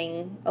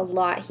generalizing a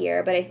lot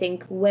here, but I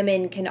think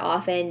women can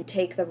often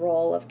take the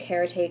role of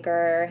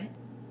caretaker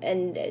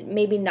and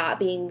maybe not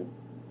being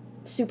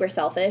super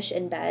selfish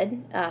in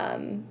bed,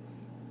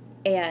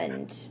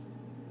 and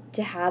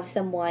to have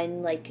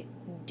someone like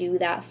do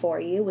that for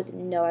you with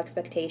no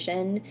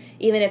expectation,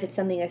 even if it's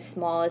something as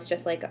small as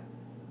just like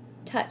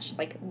touch,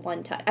 like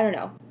one touch. I don't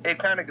know. It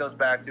kind of goes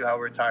back to how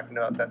we're talking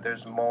about that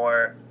there's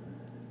more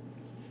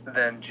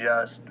than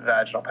just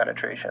vaginal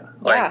penetration.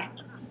 Like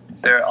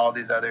there are all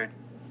these other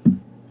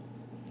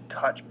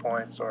touch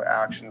points or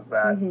actions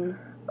that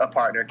a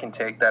partner can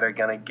take that are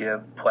going to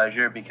give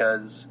pleasure,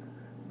 because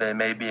they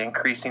may be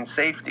increasing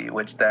safety,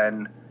 which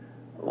then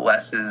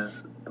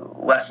lessens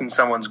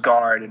someone's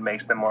guard and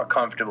makes them more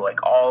comfortable.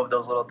 Like all of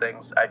those little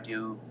things I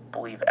do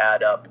believe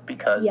add up,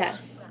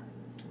 because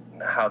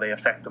how they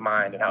affect the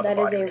mind and how the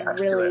body reacts to it. That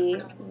is a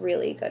really,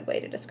 really good way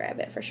to describe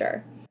it, for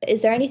sure.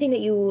 Is there anything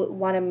that you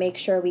want to make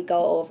sure we go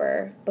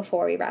over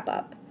before we wrap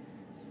up?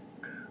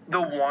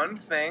 The one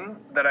thing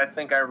that I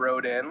think I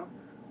wrote in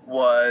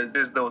was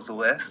there's those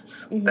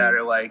lists that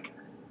are like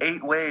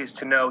 8 ways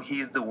to know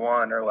he's the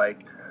one, or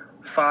like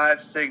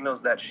 5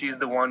 signals that she's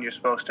the one you're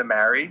supposed to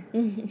marry.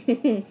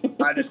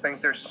 I just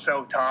think they're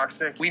so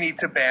toxic. We need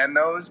to ban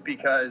those,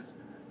 because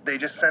they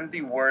just send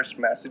the worst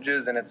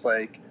messages, and it's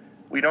like,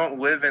 we don't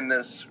live in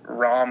this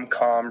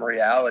rom-com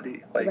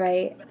reality. Like,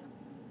 right.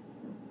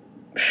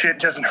 Shit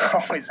doesn't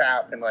always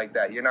happen like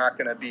that. You're not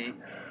going to be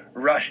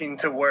rushing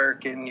to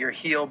work and your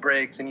heel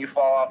breaks and you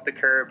fall off the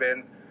curb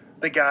and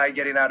the guy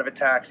getting out of a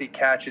taxi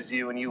catches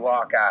you and you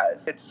lock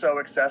eyes. It's so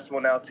accessible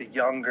now to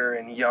younger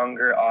and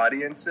younger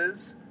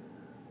audiences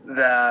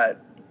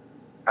that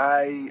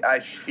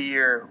I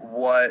fear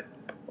what,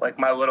 like,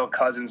 my little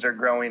cousins are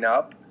growing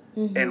up,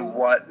 and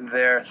what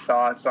their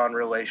thoughts on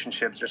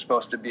relationships are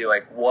supposed to be,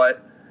 like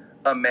what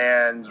a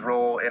man's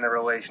role in a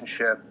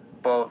relationship,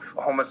 both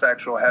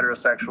homosexual,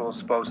 heterosexual, is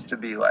supposed to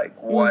be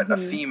like, what a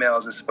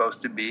female's is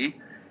supposed to be.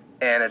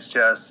 And it's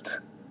just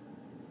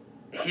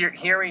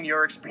hearing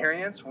your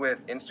experience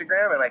with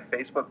Instagram and like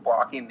Facebook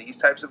blocking these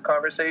types of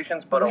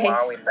conversations, but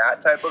allowing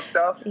that type of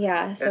stuff.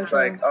 Yeah, so it's true.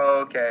 like,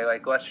 oh, okay,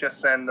 like let's just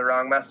send the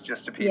wrong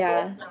messages to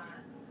people.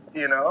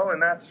 You know,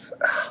 and that's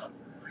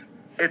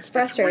it's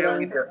frustrating. It's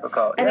really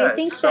difficult. And I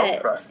think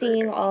that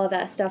seeing all of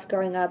that stuff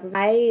growing up,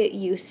 I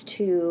used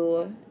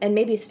to, and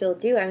maybe still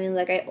do, I mean,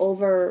 like I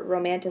over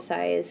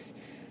romanticize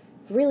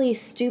really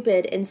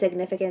stupid,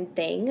 insignificant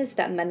things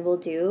that men will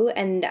do,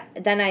 and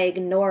then I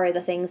ignore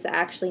the things that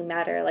actually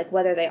matter, like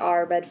whether they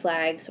are red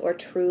flags or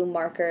true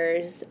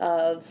markers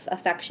of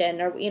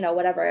affection or, you know,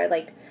 whatever.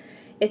 Like,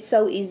 it's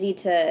so easy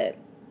to,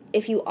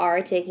 if you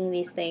are taking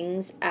these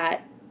things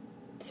at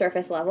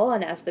surface level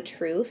and as the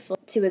truth,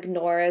 to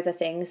ignore the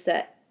things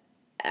that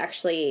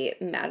actually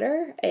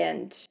matter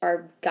and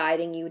are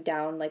guiding you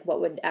down, like,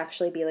 what would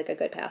actually be, like, a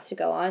good path to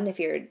go on. If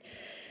you're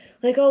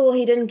like, oh, well,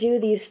 he didn't do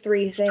these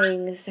 3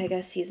 things, I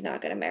guess he's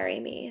not going to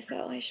marry me,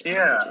 so I should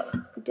probably just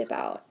dip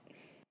out.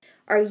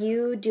 Are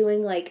you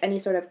doing, like, any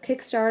sort of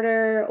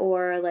Kickstarter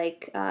or,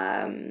 like,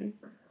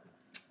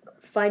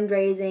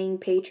 fundraising,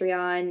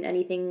 Patreon,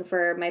 anything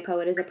for My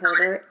Poet is a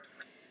Pervert?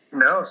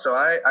 No, so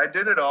I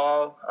did it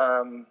all.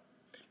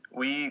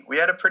 We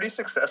had a pretty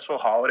successful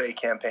holiday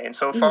campaign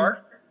so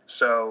far,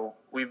 so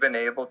we've been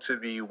able to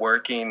be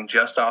working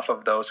just off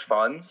of those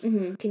funds.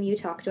 Can you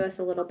talk to us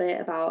a little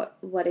bit about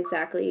what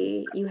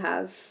exactly you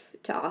have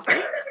to offer?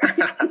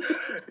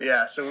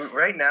 Yeah, so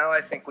right now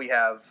I think we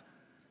have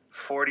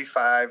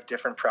 45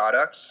 different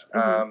products.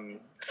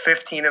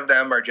 15 of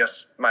them are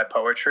just my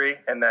poetry,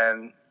 and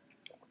then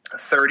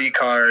 30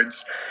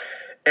 cards,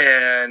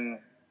 and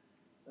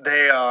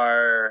they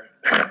are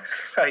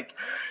like,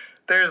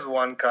 there's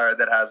one card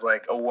that has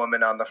like a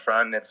woman on the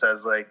front, and it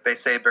says like, they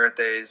say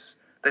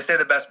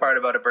the best part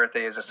about a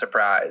birthday is a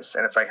surprise,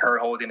 and it's like her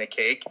holding a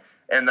cake,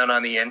 and then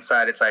on the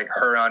inside it's like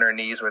her on her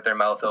knees with her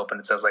mouth open.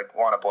 It says like,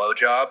 want a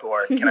blowjob,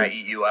 or can I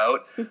eat you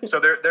out? So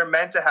they're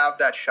meant to have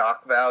that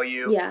shock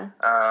value.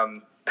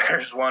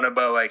 There's one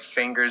about like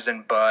fingers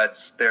and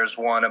butts, there's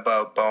one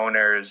about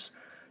boners,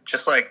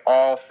 just like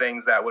all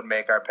things that would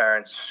make our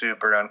parents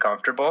super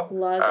uncomfortable.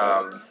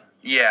 Love it.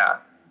 Yeah,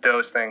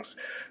 those things.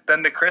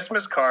 Then the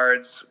Christmas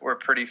cards were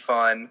pretty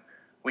fun.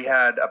 We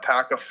had a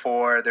pack of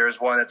 4. There was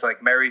one that's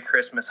like Merry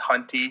Christmas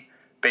Hunty,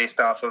 based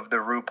off of the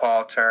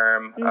RuPaul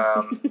term,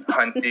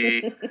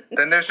 Hunty.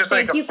 Then there's just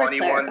like a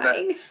funny one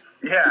that,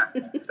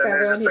 for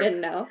everyone who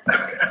didn't know.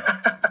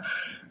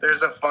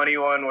 There's a funny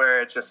one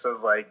where it just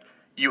says like,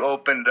 you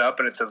open it up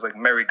and it says like,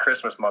 Merry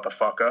Christmas,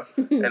 motherfucker.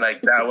 And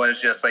like, that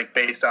was just like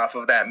based off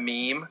of that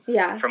meme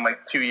from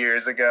like 2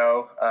 years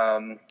ago.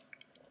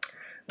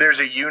 There's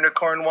a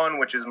unicorn one,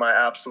 which is my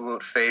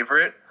absolute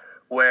favorite,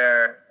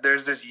 where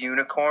there's this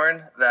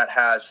unicorn that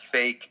has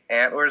fake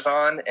antlers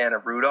on and a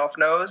Rudolph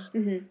nose,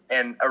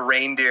 and a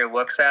reindeer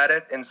looks at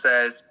it and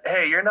says,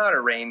 hey, you're not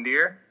a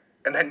reindeer.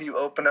 And then you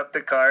open up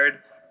the card,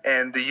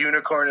 and the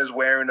unicorn is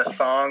wearing a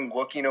thong,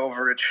 looking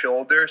over its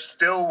shoulder,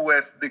 still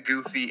with the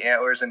goofy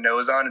antlers and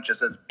nose on. It just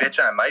says,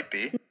 bitch, I might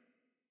be.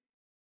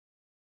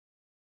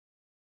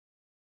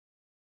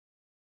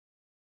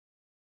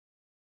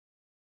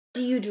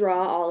 Do you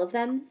draw all of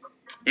them?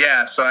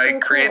 Yeah, so I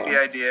create the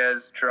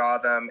ideas, draw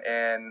them,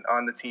 and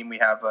on the team we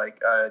have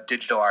like a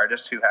digital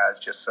artist who has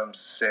just some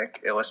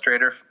sick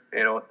illustrator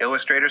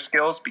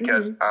skills,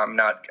 because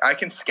I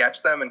can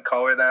sketch them and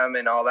color them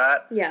and all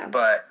that. Yeah.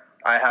 But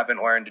I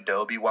haven't learned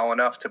Adobe well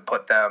enough to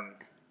put them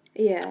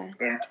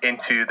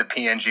into the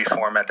PNG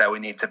format that we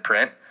need to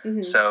print.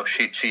 So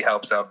she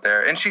helps out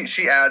there, and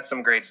she adds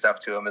some great stuff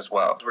to them as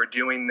well. We're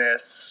doing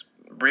this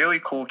really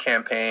cool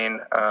campaign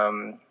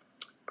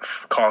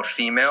called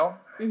Female.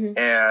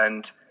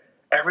 And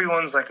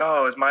everyone's like,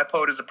 oh, is My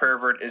Poet is a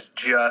Pervert is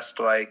just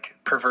like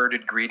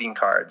perverted greeting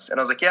cards. And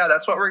I was like, yeah,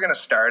 that's what we're going to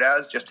start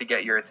as, just to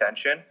get your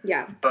attention.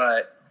 Yeah.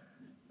 But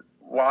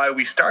why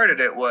we started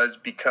it was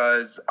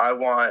because I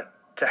want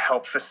to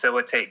help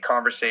facilitate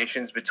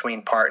conversations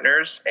between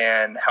partners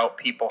and help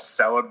people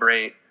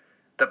celebrate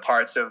the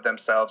parts of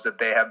themselves that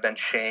they have been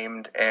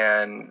shamed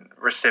and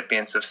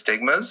recipients of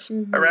stigmas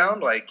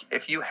around. Like,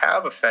 if you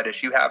have a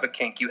fetish, you have a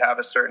kink, you have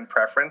a certain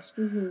preference,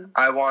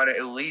 I want to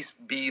at least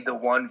be the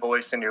one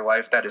voice in your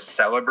life that is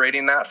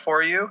celebrating that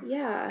for you.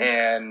 Yeah.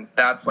 And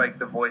that's like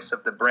the voice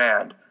of the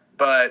brand.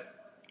 But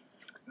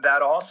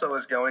that also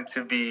is going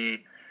to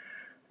be,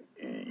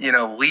 you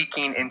know,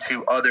 leaking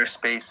into other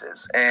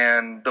spaces.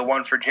 And the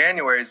one for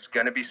January is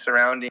going to be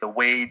surrounding the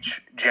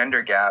wage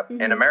gender gap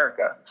in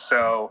America.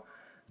 So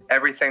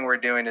everything we're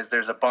doing is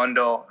there's a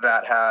bundle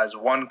that has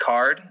one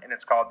card, and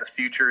it's called the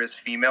Future is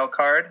Female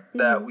card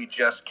that we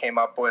just came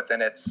up with,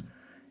 and it's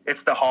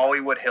the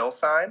Hollywood Hill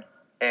sign,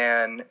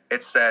 and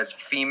it says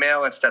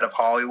female instead of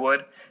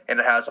Hollywood, and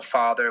it has a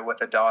father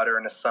with a daughter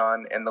and a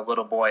son, and the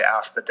little boy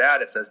asks the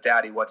dad, it says,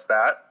 Daddy, what's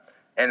that?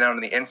 And then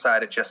on the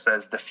inside it just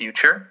says the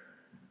future.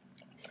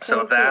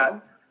 So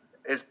that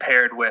is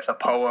paired with a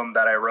poem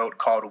that I wrote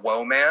called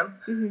Woe Man.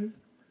 Mm-hmm.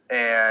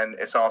 And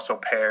it's also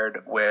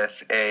paired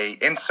with a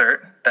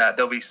insert that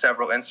there'll be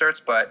several inserts,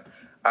 but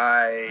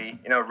I,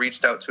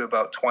 reached out to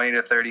about 20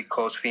 to 30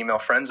 close female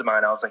friends of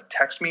mine. I was like,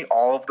 text me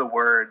all of the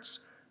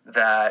words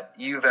that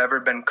you've ever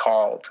been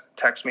called.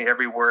 Text me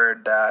every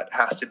word that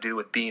has to do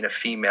with being a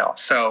female.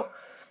 So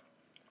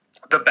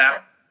the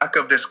back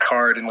of this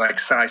card in like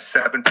size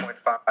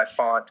 7.5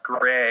 font,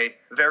 gray,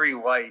 very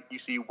light, you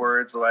see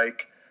words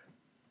like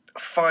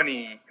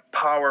funny,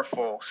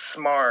 powerful,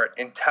 smart,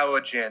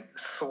 intelligent,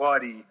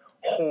 slutty,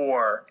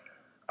 whore,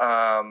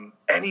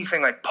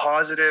 anything like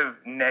positive,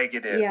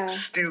 negative,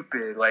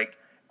 stupid, like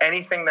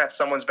anything that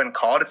someone's been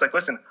called. It's like,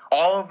 listen,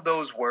 all of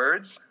those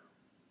words,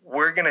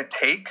 we're going to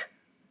take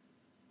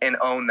and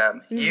own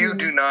them. Mm-hmm. You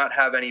do not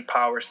have any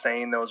power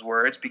saying those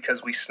words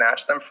because we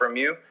snatch them from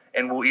you,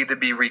 and we'll either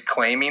be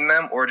reclaiming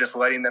them or just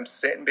letting them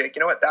sit and be like, you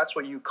know what, that's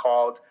what you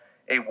called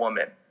a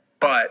woman.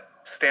 But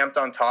stamped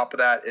on top of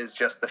that is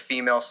just the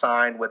female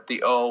sign with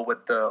the O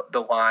with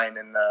the line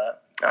and the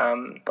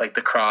like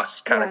the cross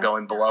kind of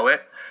going below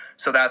it.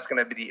 So that's going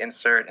to be the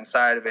insert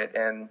inside of it,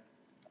 and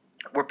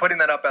we're putting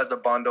that up as a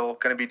bundle.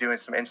 Going to be doing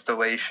some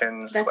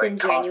installations. That's like in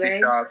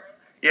January.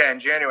 Yeah, in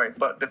January.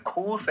 But the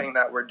cool thing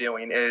that we're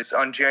doing is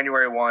on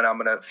January 1, I'm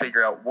going to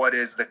figure out what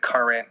is the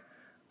current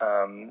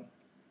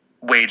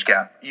wage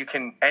gap.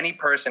 Any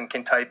person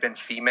can type in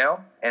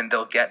female, and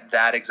they'll get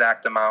that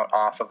exact amount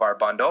off of our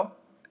bundle.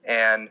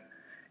 And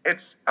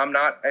it's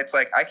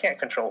like I can't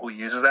control who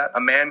uses that. A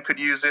man could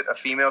use it, a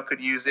female could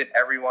use it,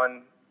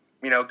 everyone,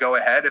 go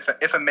ahead.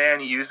 If a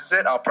man uses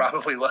it, I'll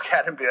probably look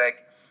at it and be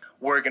like,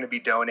 we're going to be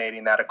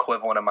donating that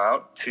equivalent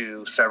amount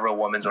to several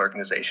women's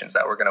organizations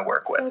that we're going to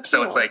work with. Cool.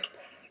 So it's like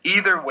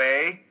either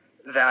way,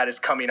 that is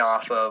coming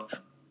off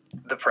of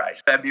the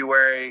price.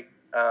 February,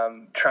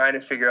 trying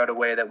to figure out a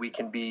way that we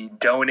can be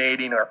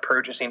donating or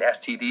purchasing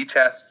STD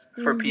tests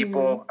for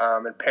people,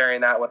 and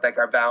pairing that with like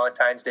our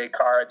Valentine's Day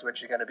cards,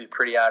 which are going to be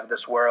pretty out of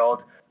this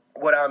world.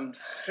 What I'm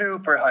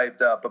super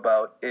hyped up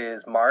about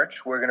is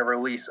March. We're going to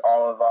release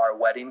all of our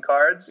wedding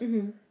cards.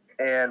 Mm-hmm.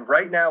 And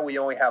right now we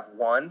only have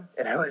one,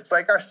 and it's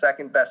like our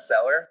second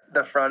bestseller.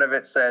 The front of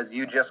it says,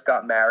 "You just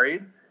got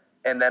married."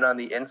 And then on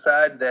the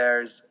inside,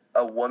 there's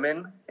a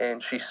woman,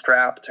 and she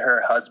strapped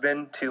her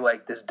husband to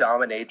like this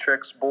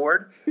dominatrix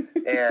board,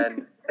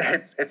 and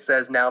it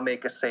says, "Now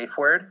make a safe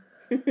word,"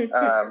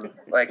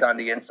 like on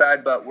the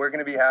inside. But we're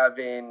going to be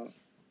having,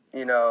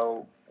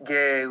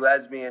 gay,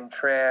 lesbian,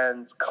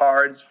 trans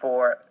cards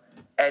for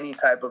any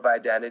type of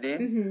identity.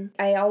 Mm-hmm.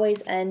 I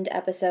always end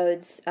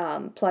episodes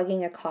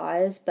plugging a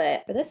cause,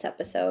 but for this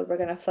episode, we're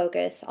going to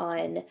focus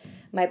on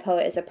My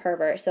Poet is a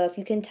Pervert. So if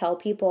you can tell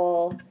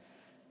people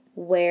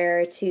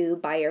where to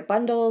buy your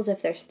bundles,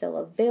 if they're still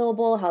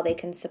available, how they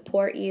can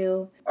support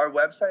you. Our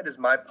website is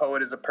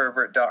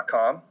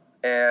mypoetisapervert.com,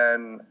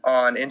 and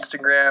on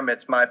Instagram,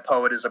 it's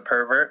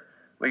mypoetisapervert.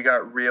 We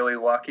got really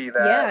lucky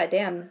that... Yeah,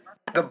 damn.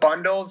 The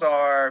bundles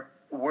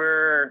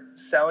we're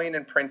selling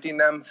and printing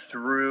them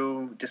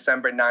through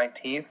December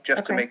 19th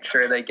just to make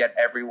sure they get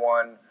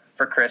everyone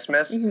for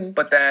Christmas. Mm-hmm.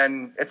 But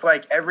then it's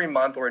like every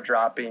month we're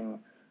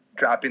dropping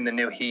the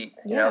new heat,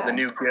 the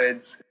new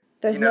goods.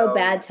 There's no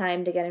bad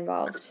time to get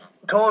involved.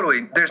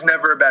 Totally. There's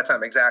never a bad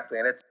time. Exactly.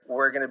 And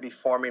we're going to be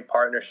forming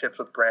partnerships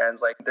with brands.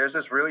 Like there's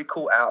this really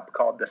cool app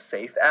called the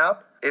Safe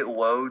app. It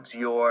loads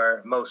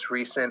your most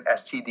recent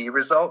STD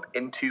result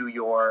into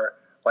your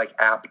like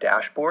app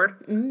dashboard.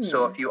 Mm.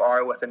 So if you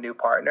are with a new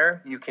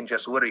partner, you can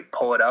just literally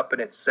pull it up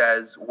and it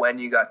says when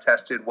you got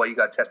tested, what you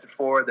got tested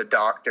for, the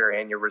doctor,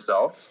 and your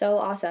results. So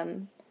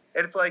awesome.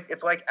 And it's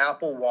like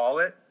Apple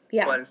Wallet,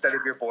 but instead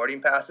of your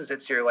boarding passes,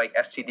 it's your like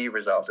STD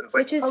results. And it's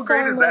like, which is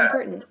far more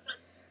important.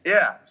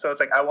 Yeah. So it's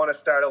like I want to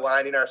start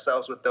aligning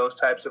ourselves with those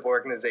types of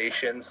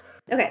organizations.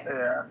 Okay.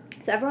 Yeah.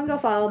 So everyone go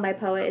follow My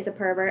Poet is a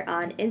Pervert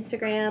on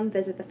Instagram.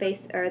 Visit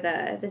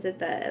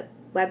the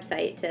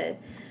website to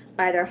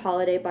buy their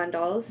holiday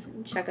bundles.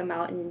 Check them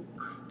out in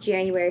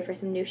January for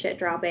some new shit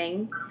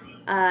dropping.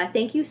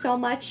 Thank you so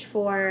much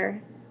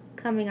for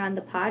coming on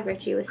the pod,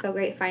 Richie. It was so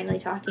great finally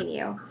talking to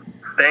you.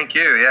 Thank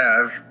you.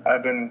 Yeah,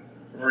 I've been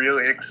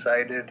really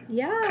excited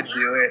to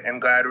do it.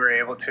 I'm glad we're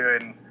able to,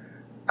 and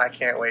I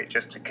can't wait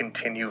just to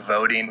continue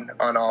voting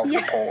on all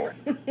the polls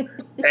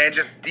and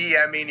just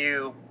DMing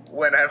you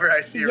whenever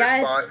I see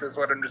responses.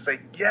 When I'm just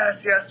like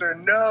yes or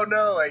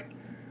no. Like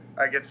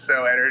I get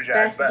so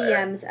energized. Best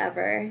DMs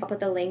ever. I'll put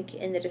the link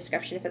in the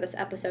description for this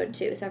episode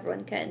too, so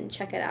everyone can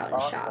check it out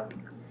and shop.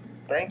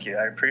 Thank you.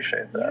 I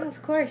appreciate that. Yeah,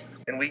 of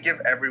course. And we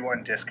give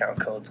everyone discount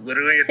codes.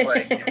 Literally, it's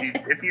like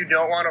if you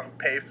don't want to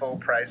pay full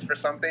price for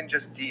something,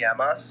 just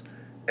DM us,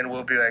 and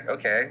we'll be like,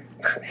 okay,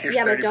 here's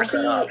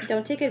 30% off.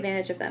 Don't take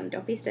advantage of them.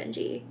 Don't be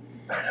stingy.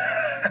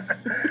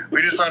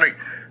 we just want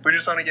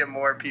to get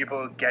more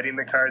people getting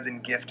the cards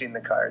and gifting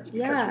the cards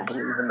because we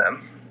believe in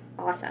them.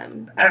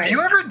 Awesome. Have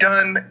you ever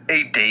done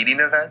a dating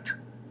event?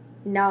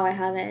 No, I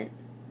haven't.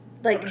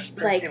 Like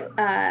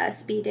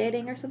speed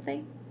dating or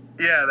something?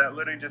 Yeah, that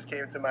literally just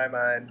came to my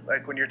mind.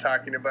 Like when you're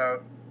talking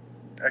about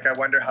like, I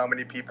wonder how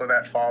many people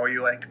that follow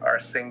you, like, are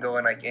single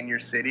and, like, in your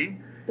city.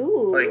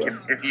 Ooh. Like,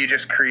 if you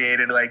just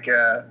created, like,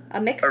 a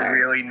mixer.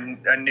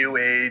 a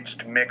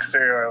new-aged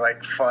mixer or,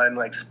 like, fun,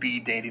 like,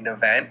 speed dating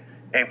event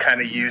and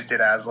kind of used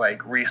it as,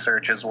 like,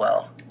 research as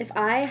well. If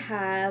I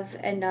have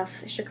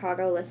enough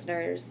Chicago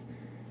listeners,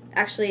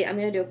 actually, I'm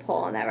going to do a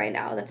poll on that right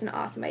now. That's an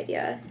awesome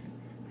idea.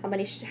 How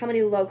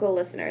many local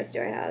listeners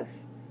do I have?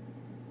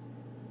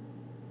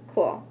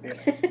 Cool. Yeah.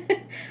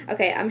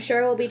 Okay, I'm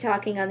sure we'll be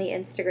talking on the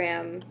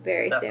Instagram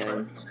very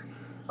soon.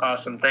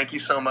 Awesome. Thank you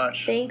so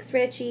much. Thanks,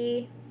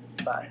 Richie.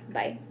 Bye.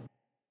 Bye.